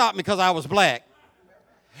only stopped me because I was black.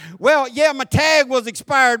 Well, yeah, my tag was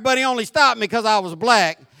expired, but he only stopped me because I was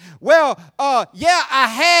black. Well, yeah, I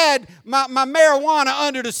had my marijuana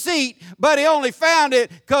under the seat, but he only found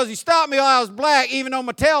it because he stopped me while I was black. Even though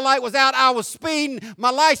my tail light was out, I was speeding.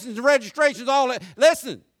 My license and registrations, all that.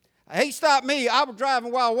 Listen, he stopped me. I was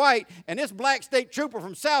driving while white, and this black state trooper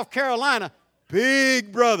from South Carolina,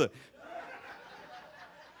 big brother.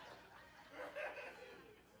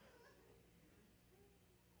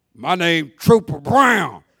 My name Trooper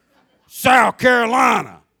Brown, South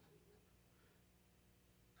Carolina.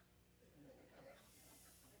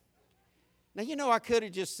 Now, you know, I could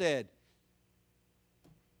have just said,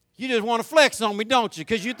 you just want to flex on me, don't you?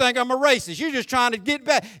 Because you think I'm a racist. You're just trying to get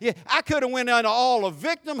back. Yeah, I could have went into all of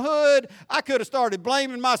victimhood. I could have started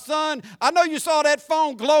blaming my son. I know you saw that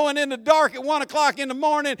phone glowing in the dark at 1 o'clock in the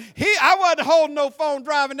morning. I wasn't holding no phone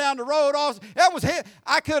driving down the road. That was him.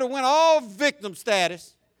 I could have went all victim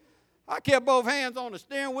status. I kept both hands on the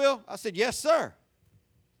steering wheel. I said, yes, sir.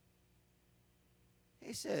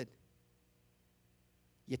 He said,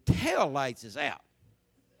 your tail lights is out.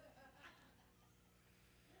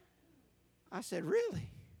 I said, really?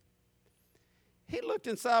 He looked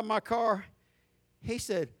inside my car. He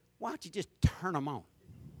said, why don't you just turn them on?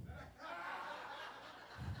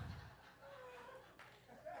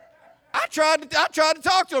 I tried to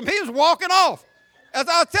talk to him. He was walking off. As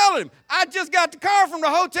I was telling him, I just got the car from the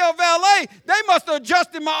hotel valet. They must have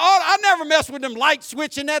adjusted my auto. I never mess with them light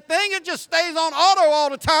switching that thing. It just stays on auto all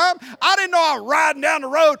the time. I didn't know I was riding down the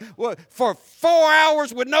road for 4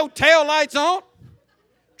 hours with no tail lights on.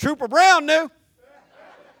 Trooper Brown knew.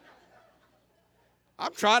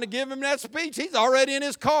 I'm trying to give him that speech. He's already in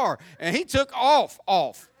his car, and he took off.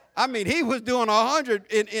 I mean, he was doing 100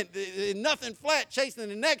 in nothing flat, chasing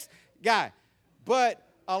the next guy. But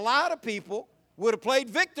a lot of people would have played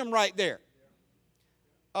victim right there.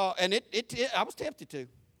 And I was tempted to.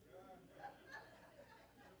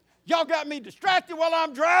 Y'all got me distracted while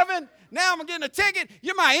I'm driving. Now I'm getting a ticket.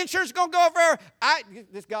 My insurance going to go over.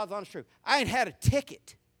 This God's honest truth. I ain't had a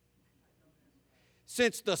ticket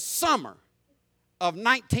since the summer of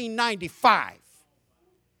 1995.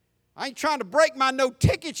 I ain't trying to break my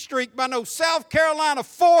no-ticket streak by no South Carolina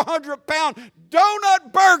 400-pound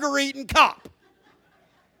donut burger-eating cop.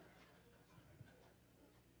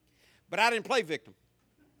 But I didn't play victim.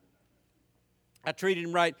 I treated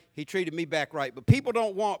him right. He treated me back right. But people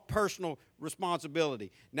don't want personal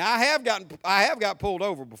responsibility. Now, I have got pulled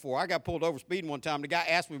over before. I got pulled over speeding one time. The guy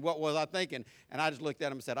asked me what was I thinking, and I just looked at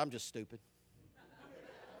him and said, I'm just stupid.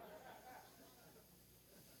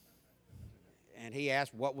 And he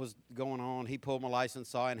asked what was going on. He pulled my license,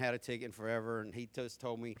 saw I hadn't had a ticket forever, and he just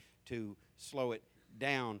told me to slow it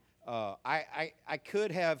down. I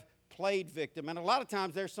could have played victim, and a lot of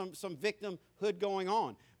times there's some victimhood going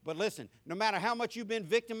on. But listen, no matter how much you've been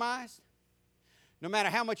victimized, no matter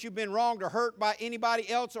how much you've been wronged or hurt by anybody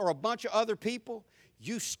else or a bunch of other people,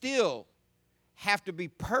 you still have to be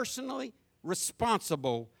personally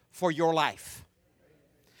responsible for your life.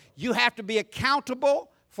 You have to be accountable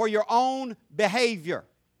for your own behavior.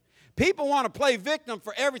 People want to play victim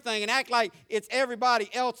for everything and act like it's everybody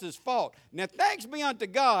else's fault. Now, thanks be unto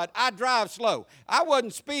God, I drive slow. I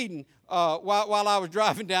wasn't speeding while I was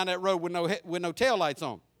driving down that road with no taillights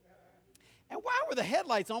on. And why were the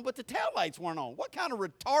headlights on but the taillights weren't on? What kind of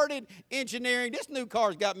retarded engineering? This new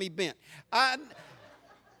car's got me bent. The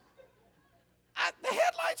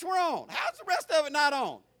headlights were on. How's the rest of it not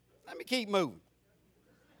on? Let me keep moving.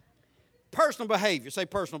 Personal behavior. Say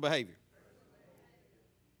personal behavior.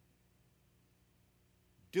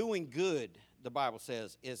 Doing good, the Bible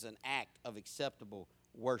says, is an act of acceptable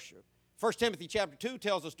worship. 1 Timothy chapter 2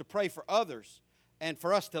 tells us to pray for others and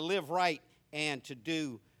for us to live right and to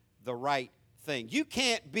do the right thing. You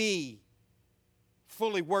can't be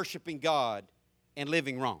fully worshiping God and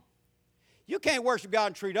living wrong. You can't worship God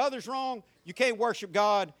and treat others wrong. You can't worship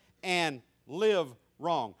God and live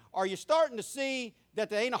wrong. Are you starting to see that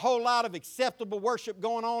there ain't a whole lot of acceptable worship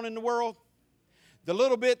going on in the world? The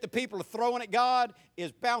little bit that people are throwing at God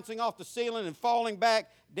is bouncing off the ceiling and falling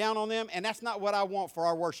back down on them, and that's not what I want for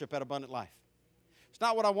our worship at Abundant Life. It's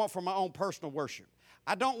not what I want for my own personal worship.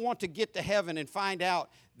 I don't want to get to heaven and find out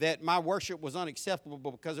that my worship was unacceptable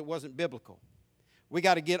because it wasn't biblical. We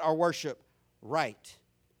got to get our worship right.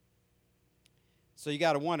 So you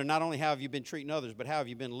got to wonder, not only how have you been treating others, but how have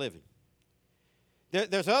you been living?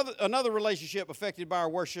 There's another relationship affected by our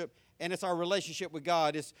worship, and it's our relationship with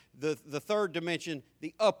God. It's the third dimension,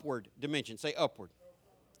 the upward dimension. Say upward.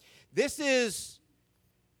 This is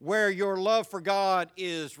where your love for God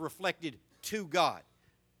is reflected to God.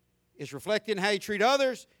 It's reflected in how you treat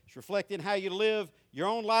others. It's reflected in how you live your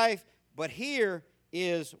own life. But here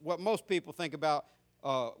is what most people think about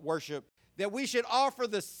worship, that we should offer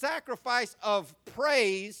the sacrifice of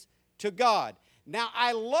praise to God. Now,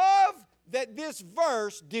 I love that this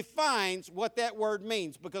verse defines what that word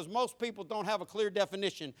means, because most people don't have a clear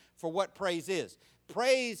definition for what praise is.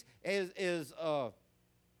 Praise is a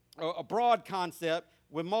broad concept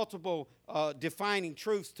with multiple defining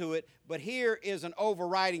truths to it, but here is an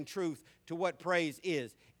overriding truth to what praise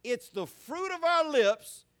is. It's the fruit of our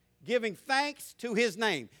lips giving thanks to His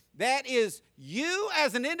name. That is you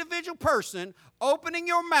as an individual person opening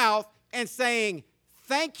your mouth and saying,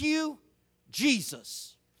 "Thank you,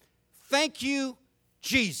 Jesus. Thank you,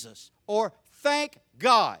 Jesus," or "Thank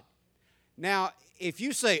God." Now, if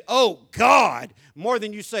you say, "Oh, God," more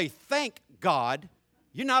than you say, "Thank God,"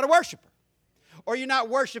 you're not a worshiper, or you're not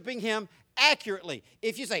worshiping Him accurately.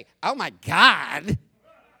 If you say, "Oh, my God,"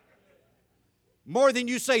 more than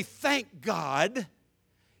you say, "Thank God,"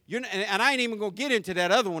 and I ain't even going to get into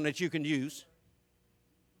that other one that you can use.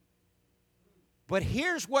 But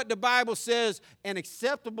here's what the Bible says an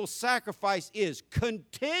acceptable sacrifice is: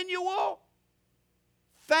 continual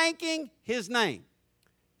thanking His name.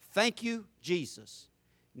 "Thank you, Jesus,"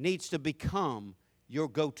 needs to become your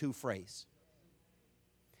go-to phrase.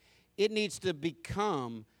 It needs to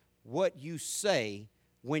become what you say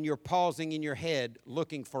when you're pausing in your head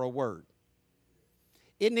looking for a word.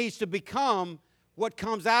 It needs to become what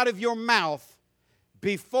comes out of your mouth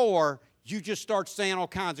before you just start saying all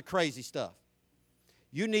kinds of crazy stuff.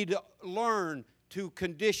 You need to learn to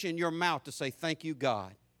condition your mouth to say, "Thank you,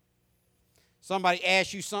 God." Somebody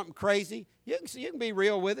asks you something crazy, you can be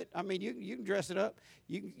real with it. I mean, you can dress it up.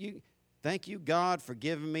 Thank you, God, for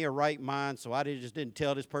giving me a right mind, so I just didn't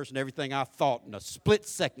tell this person everything I thought in a split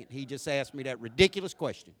second. He just asked me that ridiculous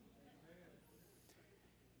question.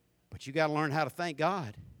 But you got to learn how to thank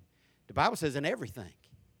God. The Bible says in everything.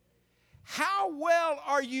 How well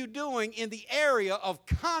are you doing in the area of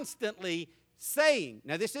constantly saying?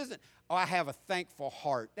 Now, this isn't, "Oh, I have a thankful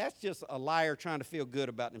heart." That's just a liar trying to feel good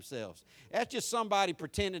about themselves. That's just somebody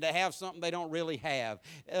pretending to have something they don't really have.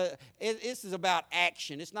 This is about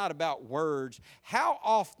action. It's not about words. How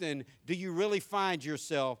often do you really find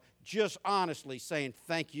yourself just honestly saying,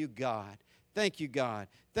 "Thank you, God. Thank you, God.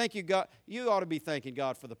 Thank you, God." You ought to be thanking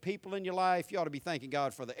God for the people in your life. You ought to be thanking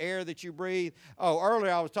God for the air that you breathe. Oh,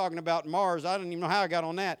 earlier I was talking about Mars. I don't even know how I got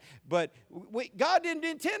on that. But God didn't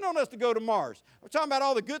intend on us to go to Mars. We're talking about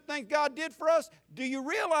all the good things God did for us. Do you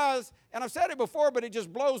realize, and I've said it before, but it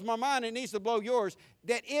just blows my mind, and it needs to blow yours,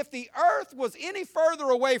 that if the earth was any further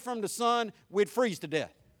away from the sun, we'd freeze to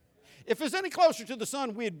death. If it's any closer to the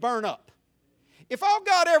sun, we'd burn up. If all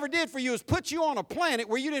God ever did for you is put you on a planet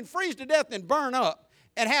where you didn't freeze to death and burn up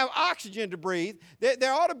and have oxygen to breathe,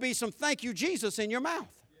 there ought to be some "Thank you, Jesus" in your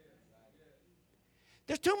mouth.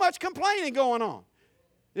 There's too much complaining going on.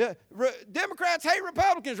 Democrats hate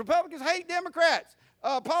Republicans. Republicans hate Democrats.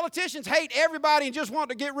 Politicians hate everybody and just want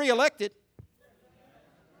to get reelected.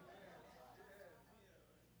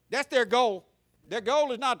 That's their goal. Their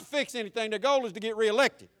goal is not to fix anything. Their goal is to get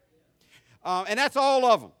reelected. And that's all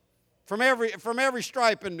of them. From every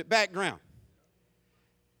stripe and background.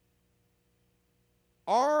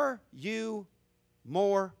 Are you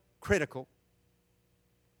more critical,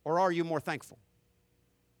 or are you more thankful?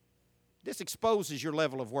 This exposes your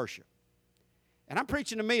level of worship. And I'm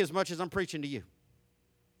preaching to me as much as I'm preaching to you.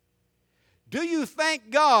 Do you thank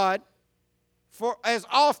God for as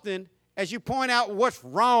often as you point out what's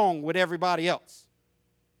wrong with everybody else?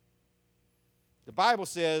 The Bible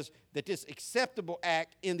says that this acceptable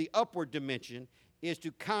act in the upward dimension is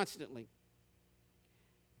to constantly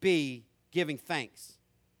be giving thanks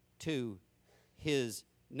to His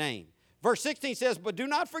name. Verse 16 says, "But do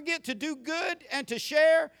not forget to do good and to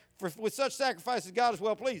share, For with such sacrifices, God is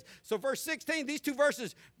well pleased. So verse 16, these two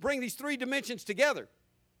verses bring these three dimensions together.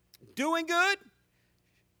 Doing good,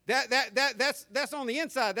 that's on the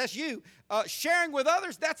inside. That's you. Sharing with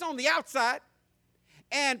others, that's on the outside.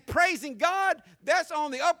 And praising God, that's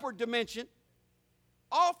on the upward dimension.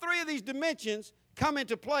 All three of these dimensions come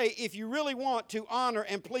into play if you really want to honor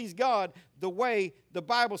and please God the way the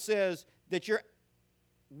Bible says that your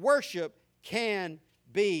worship can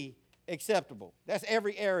be acceptable. That's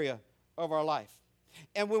every area of our life.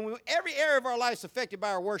 And when every area of our life is affected by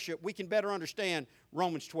our worship, we can better understand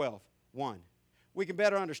Romans 12:1. We can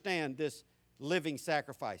better understand this living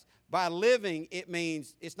sacrifice. By living, it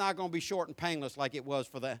means it's not going to be short and painless like it was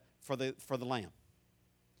for the lamb.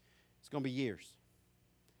 It's going to be years.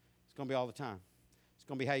 It's going to be all the time. It's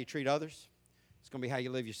going to be how you treat others. It's going to be how you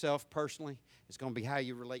live yourself personally. It's going to be how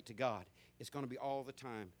you relate to God. It's going to be all the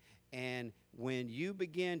time. And when you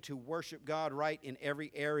begin to worship God right in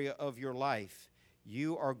every area of your life,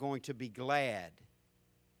 you are going to be glad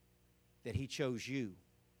that He chose you.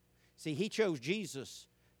 See, He chose Jesus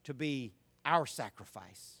to be our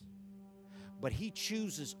sacrifice. But He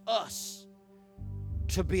chooses us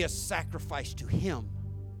to be a sacrifice to Him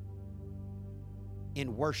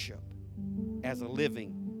in worship as a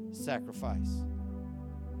living sacrifice.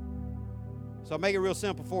 So I'll make it real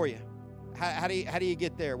simple for you. How do you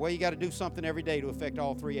get there? Well, you got to do something every day to affect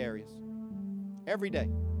all three areas. Every day.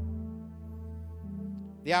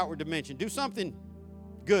 The outward dimension. Do something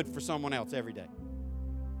good for someone else every day.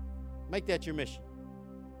 Make that your mission.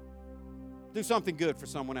 Do something good for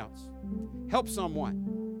someone else. Help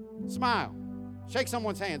someone. Smile. Shake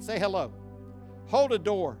someone's hand. Say hello. Hold a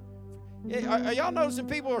door. Are y'all noticing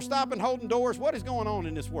people are stopping holding doors? What is going on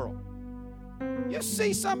in this world? You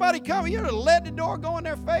see somebody coming, you're to let the door go in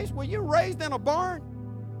their face. Were you raised in a barn?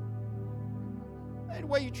 That's the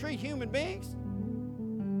way you treat human beings.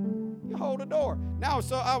 You hold a door. Now,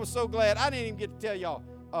 I was so glad. I didn't even get to tell y'all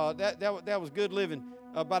that was good living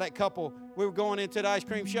by that couple. We were going into the ice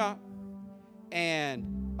cream shop, and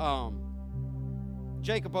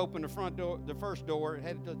Jacob opened the front door, the first door. It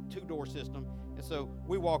had a two-door system. And so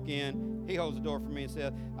we walk in. He holds the door for me and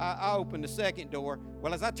says, I open the second door.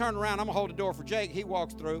 Well, as I turn around, I'm going to hold the door for Jake. He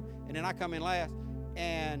walks through, and then I come in last.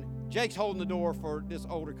 And Jake's holding the door for this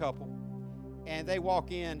older couple. And they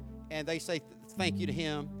walk in, and they say thank you to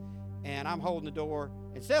him. And I'm holding the door.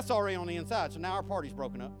 And Seth's already on the inside, so now our party's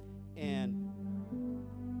broken up. And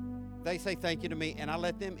they say thank you to me, and I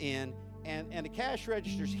let them in. And the cash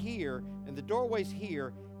register's here, and the doorway's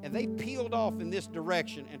here. And they peeled off in this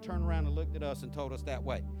direction and turned around and looked at us and told us that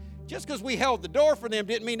way. Just because we held the door for them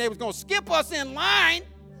didn't mean they was going to skip us in line.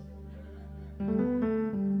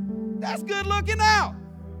 That's good looking out.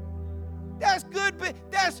 That's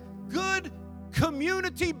good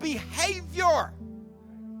community behavior.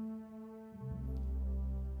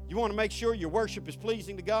 You want to make sure your worship is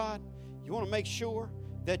pleasing to God? You want to make sure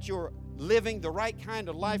that you're living the right kind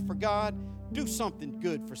of life for God? Do something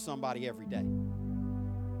good for somebody every day.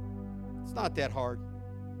 It's not that hard.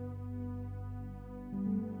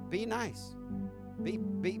 Be nice.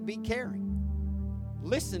 Be caring.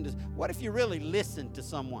 Listen to. What if you really listen to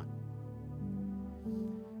someone?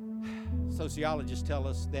 Sociologists tell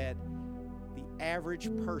us that the average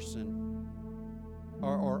person,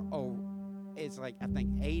 or it's like I think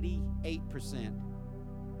 88%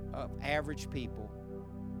 of average people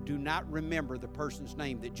do not remember the person's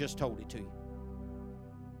name that just told it to you.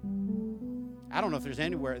 I don't know if there's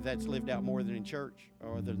anywhere that's lived out more than in church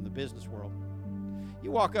or than in the business world. You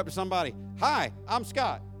walk up to somebody, hi, I'm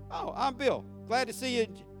Scott. Oh, I'm Bill. Glad to see you.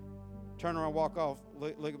 Turn around, walk off.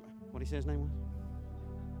 Look at what he said his name was.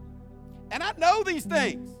 And I know these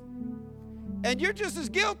things. And you're just as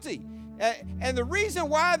guilty. And the reason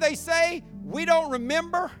why they say we don't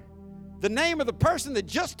remember the name of the person that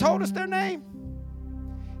just told us their name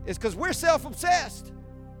is because we're self-obsessed.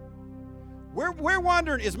 We're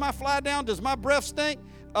wondering, is my fly down? Does my breath stink?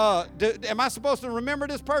 Am I supposed to remember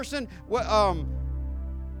this person?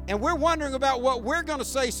 And we're wondering about what we're going to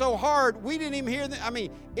say so hard, we didn't even hear them. I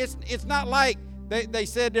mean, it's not like they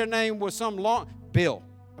said their name was some long... Bill.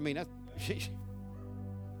 I mean, that's...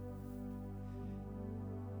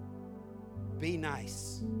 Be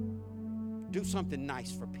nice. Do something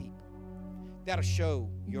nice for people. That'll show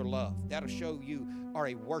your love. That'll show you are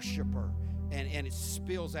a worshiper. And it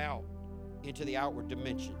spills out into the outward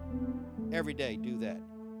dimension. Every day, do that.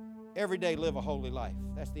 Every day, live a holy life.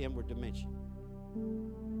 That's the inward dimension.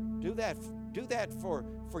 Do that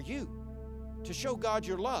for you, to show God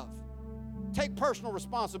your love. Take personal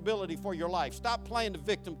responsibility for your life. Stop playing the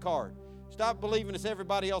victim card. Stop believing it's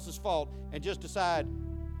everybody else's fault and just decide,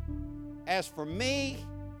 as for me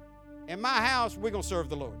In my house, we're going to serve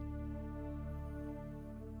the Lord.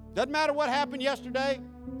 Doesn't matter what happened yesterday,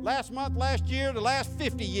 last month, last year, the last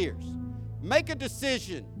 50 years. Make a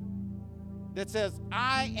decision that says,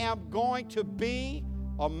 I am going to be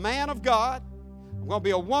a man of God. I'm going to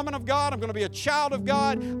be a woman of God. I'm going to be a child of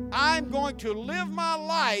God. I'm going to live my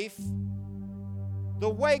life the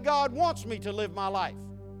way God wants me to live my life.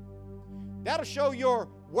 That'll show your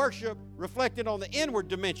worship reflected on the inward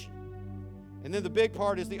dimension. And then the big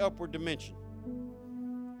part is the upward dimension.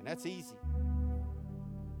 And that's easy.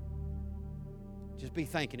 Just be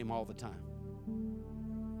thanking Him all the time.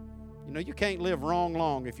 You know, you can't live wrong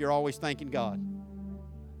long if you're always thanking God.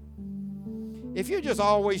 If you just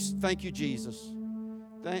always thank you, Jesus,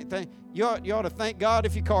 you ought to thank God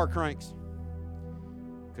if your car cranks,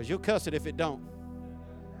 because you'll cuss it if it don't.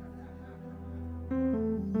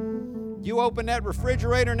 You open that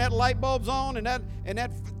refrigerator and that light bulb's on and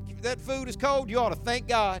that food is cold, you ought to thank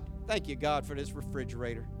God. Thank you, God, for this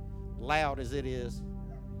refrigerator, loud as it is.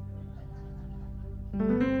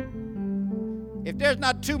 If there's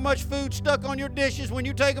not too much food stuck on your dishes when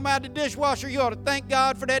you take them out of the dishwasher, you ought to thank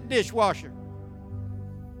God for that dishwasher.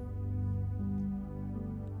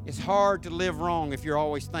 It's hard to live wrong if you're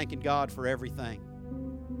always thanking God for everything.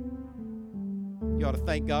 You ought to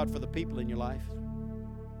thank God for the people in your life.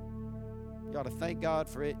 You ought to thank God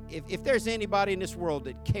for it. If there's anybody in this world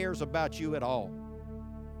that cares about you at all,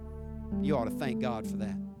 you ought to thank God for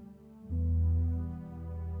that.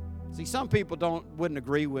 See, some people wouldn't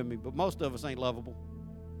agree with me, but most of us ain't lovable.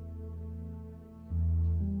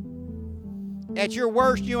 At your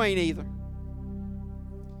worst, you ain't either.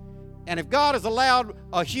 And if God has allowed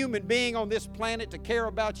a human being on this planet to care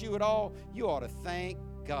about you at all, you ought to thank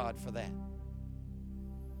God for that.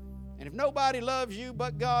 And if nobody loves you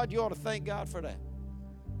but God, you ought to thank God for that.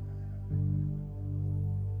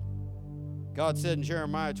 God said in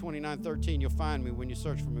Jeremiah 29:13, you'll find me when you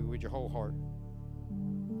search for me with your whole heart.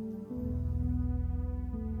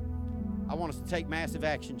 I want us to take massive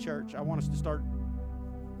action, church. I want us to start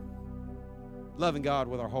loving God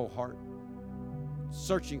with our whole heart,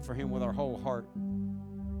 searching for Him with our whole heart.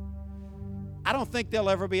 I don't think there'll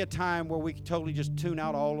ever be a time where we can totally just tune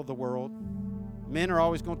out all of the world. Men are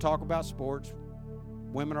always going to talk about sports.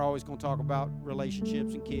 Women are always going to talk about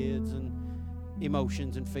relationships and kids and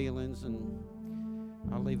emotions and feelings, and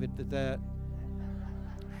I'll leave it at that.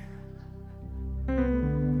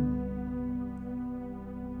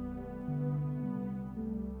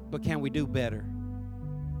 But can we do better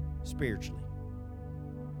spiritually?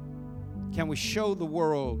 Can we show the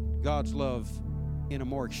world God's love in a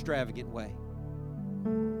more extravagant way?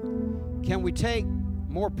 Can we take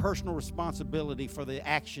more personal responsibility for the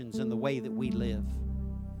actions and the way that we live?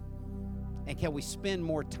 And can we spend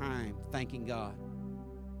more time thanking God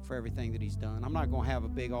for everything that He's done? I'm not going to have a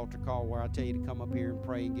big altar call where I tell you to come up here and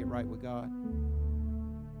pray and get right with God.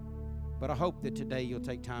 But I hope that today you'll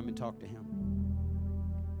take time and talk to Him.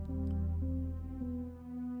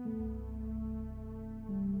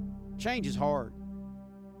 Change is hard.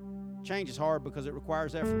 Change is hard because it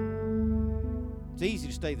requires effort. It's easy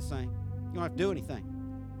to stay the same. You don't have to do anything.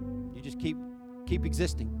 You just keep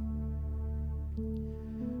existing.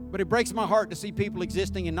 But it breaks my heart to see people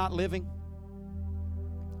existing and not living.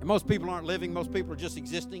 And most people aren't living. Most people are just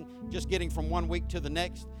existing, just getting from one week to the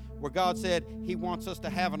next. Where God said He wants us to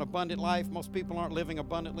have an abundant life, most people aren't living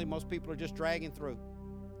abundantly. Most people are just dragging through.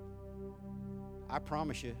 I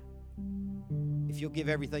promise you, if you'll give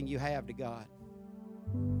everything you have to God,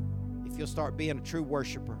 if you'll start being a true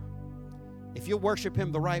worshiper, if you'll worship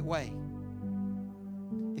Him the right way,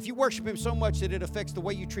 if you worship Him so much that it affects the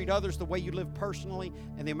way you treat others, the way you live personally,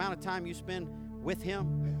 and the amount of time you spend with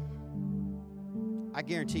Him, I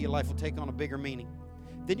guarantee your life will take on a bigger meaning.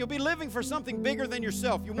 Then you'll be living for something bigger than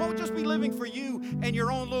yourself. You won't just be living for you and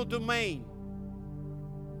your own little domain.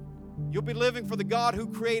 You'll be living for the God who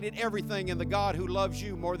created everything and the God who loves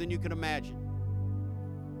you more than you can imagine.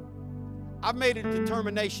 I've made a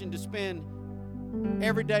determination to spend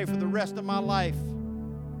every day for the rest of my life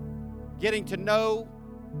getting to know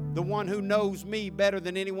the one who knows me better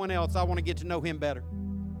than anyone else. I want to get to know Him better.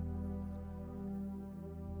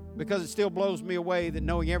 Because it still blows me away that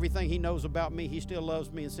knowing everything He knows about me, He still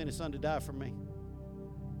loves me and sent His Son to die for me.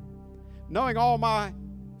 Knowing all my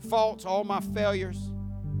faults, all my failures,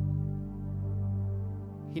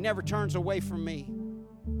 He never turns away from me.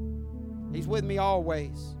 He's with me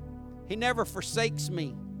always. He never forsakes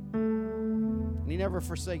me. And He never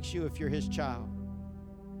forsakes you if you're His child.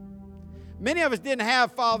 Many of us didn't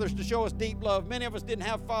have fathers to show us deep love. Many of us didn't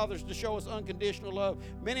have fathers to show us unconditional love.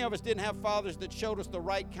 Many of us didn't have fathers that showed us the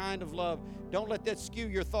right kind of love. Don't let that skew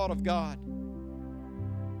your thought of God.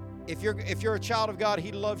 If you're a child of God,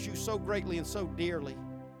 He loves you so greatly and so dearly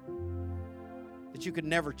that you could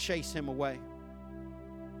never chase Him away.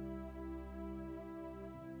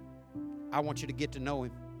 I want you to get to know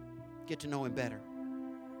Him. Get to know Him better.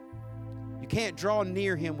 You can't draw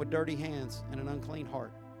near Him with dirty hands and an unclean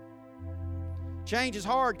heart. Change is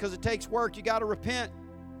hard because it takes work. You got to repent.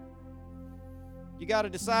 You got to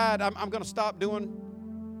decide, I'm going to stop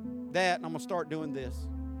doing that and I'm going to start doing this.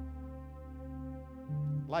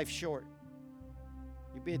 Life's short.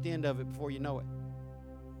 You'll be at the end of it before you know it.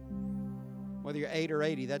 Whether you're 8 or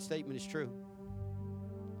 80, that statement is true.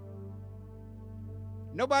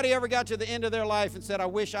 Nobody ever got to the end of their life and said, I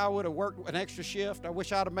wish I would have worked an extra shift. I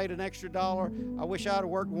wish I'd have made an extra dollar. I wish I'd have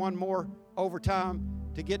worked one more overtime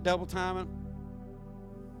to get double timing.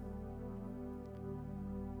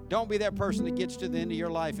 Don't be that person that gets to the end of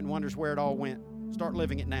your life and wonders where it all went. Start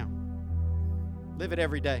living it now. Live it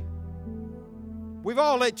every day. We've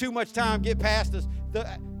all let too much time get past us.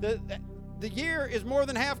 The year is more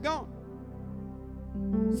than half gone.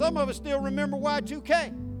 Some of us still remember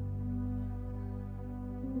Y2K.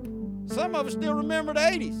 Some of us still remember the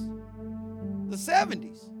 80s, the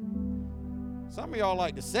 70s. Some of y'all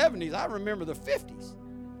like the 70s. I remember the 50s.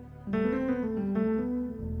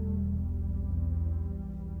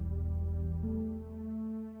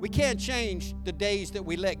 We can't change the days that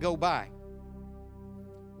we let go by.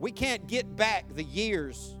 We can't get back the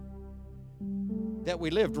years that we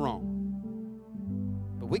lived wrong.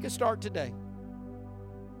 But we can start today.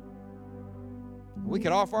 We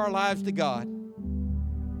could offer our lives to God.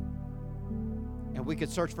 And we could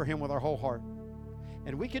search for Him with our whole heart.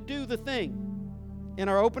 And we could do the thing in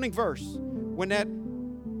our opening verse when that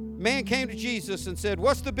man came to Jesus and said,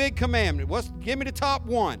 what's the big commandment? Give me the top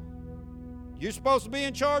one. You're supposed to be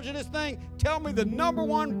in charge of this thing. Tell me the number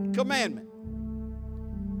one commandment.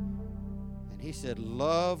 And He said,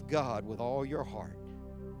 love God with all your heart,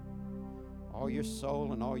 all your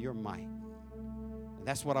soul, and all your might. And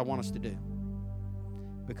that's what I want us to do.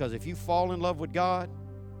 Because if you fall in love with God,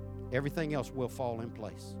 everything else will fall in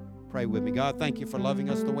place. Pray with me. God, thank you for loving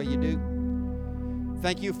us the way you do.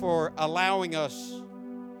 Thank you for allowing us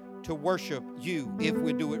to worship you if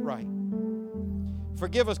we do it right.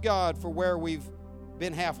 Forgive us, God, for where we've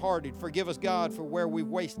been half-hearted. Forgive us, God, for where we've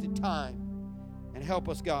wasted time. And help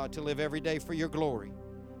us, God, to live every day for your glory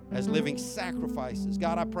as living sacrifices.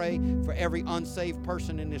 God, I pray for every unsaved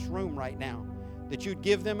person in this room right now that you'd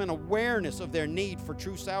give them an awareness of their need for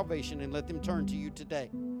true salvation and let them turn to you today.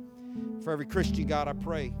 For every Christian, God, I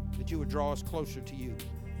pray that you would draw us closer to you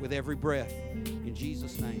with every breath. In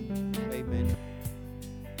Jesus' name, amen.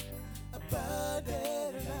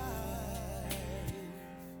 Abundant life.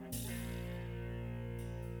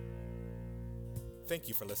 Thank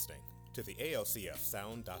you for listening to the ALCF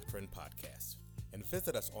Sound Doctrine Podcast, and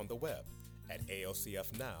visit us on the web at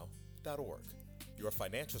alcfnow.org. Your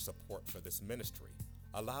financial support for this ministry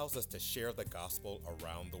allows us to share the gospel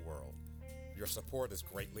around the world. Your support is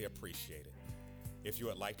greatly appreciated. If you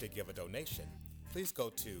would like to give a donation, please go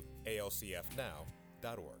to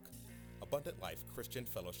alcfnow.org. Abundant Life Christian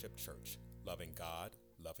Fellowship Church, loving God,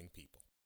 loving people.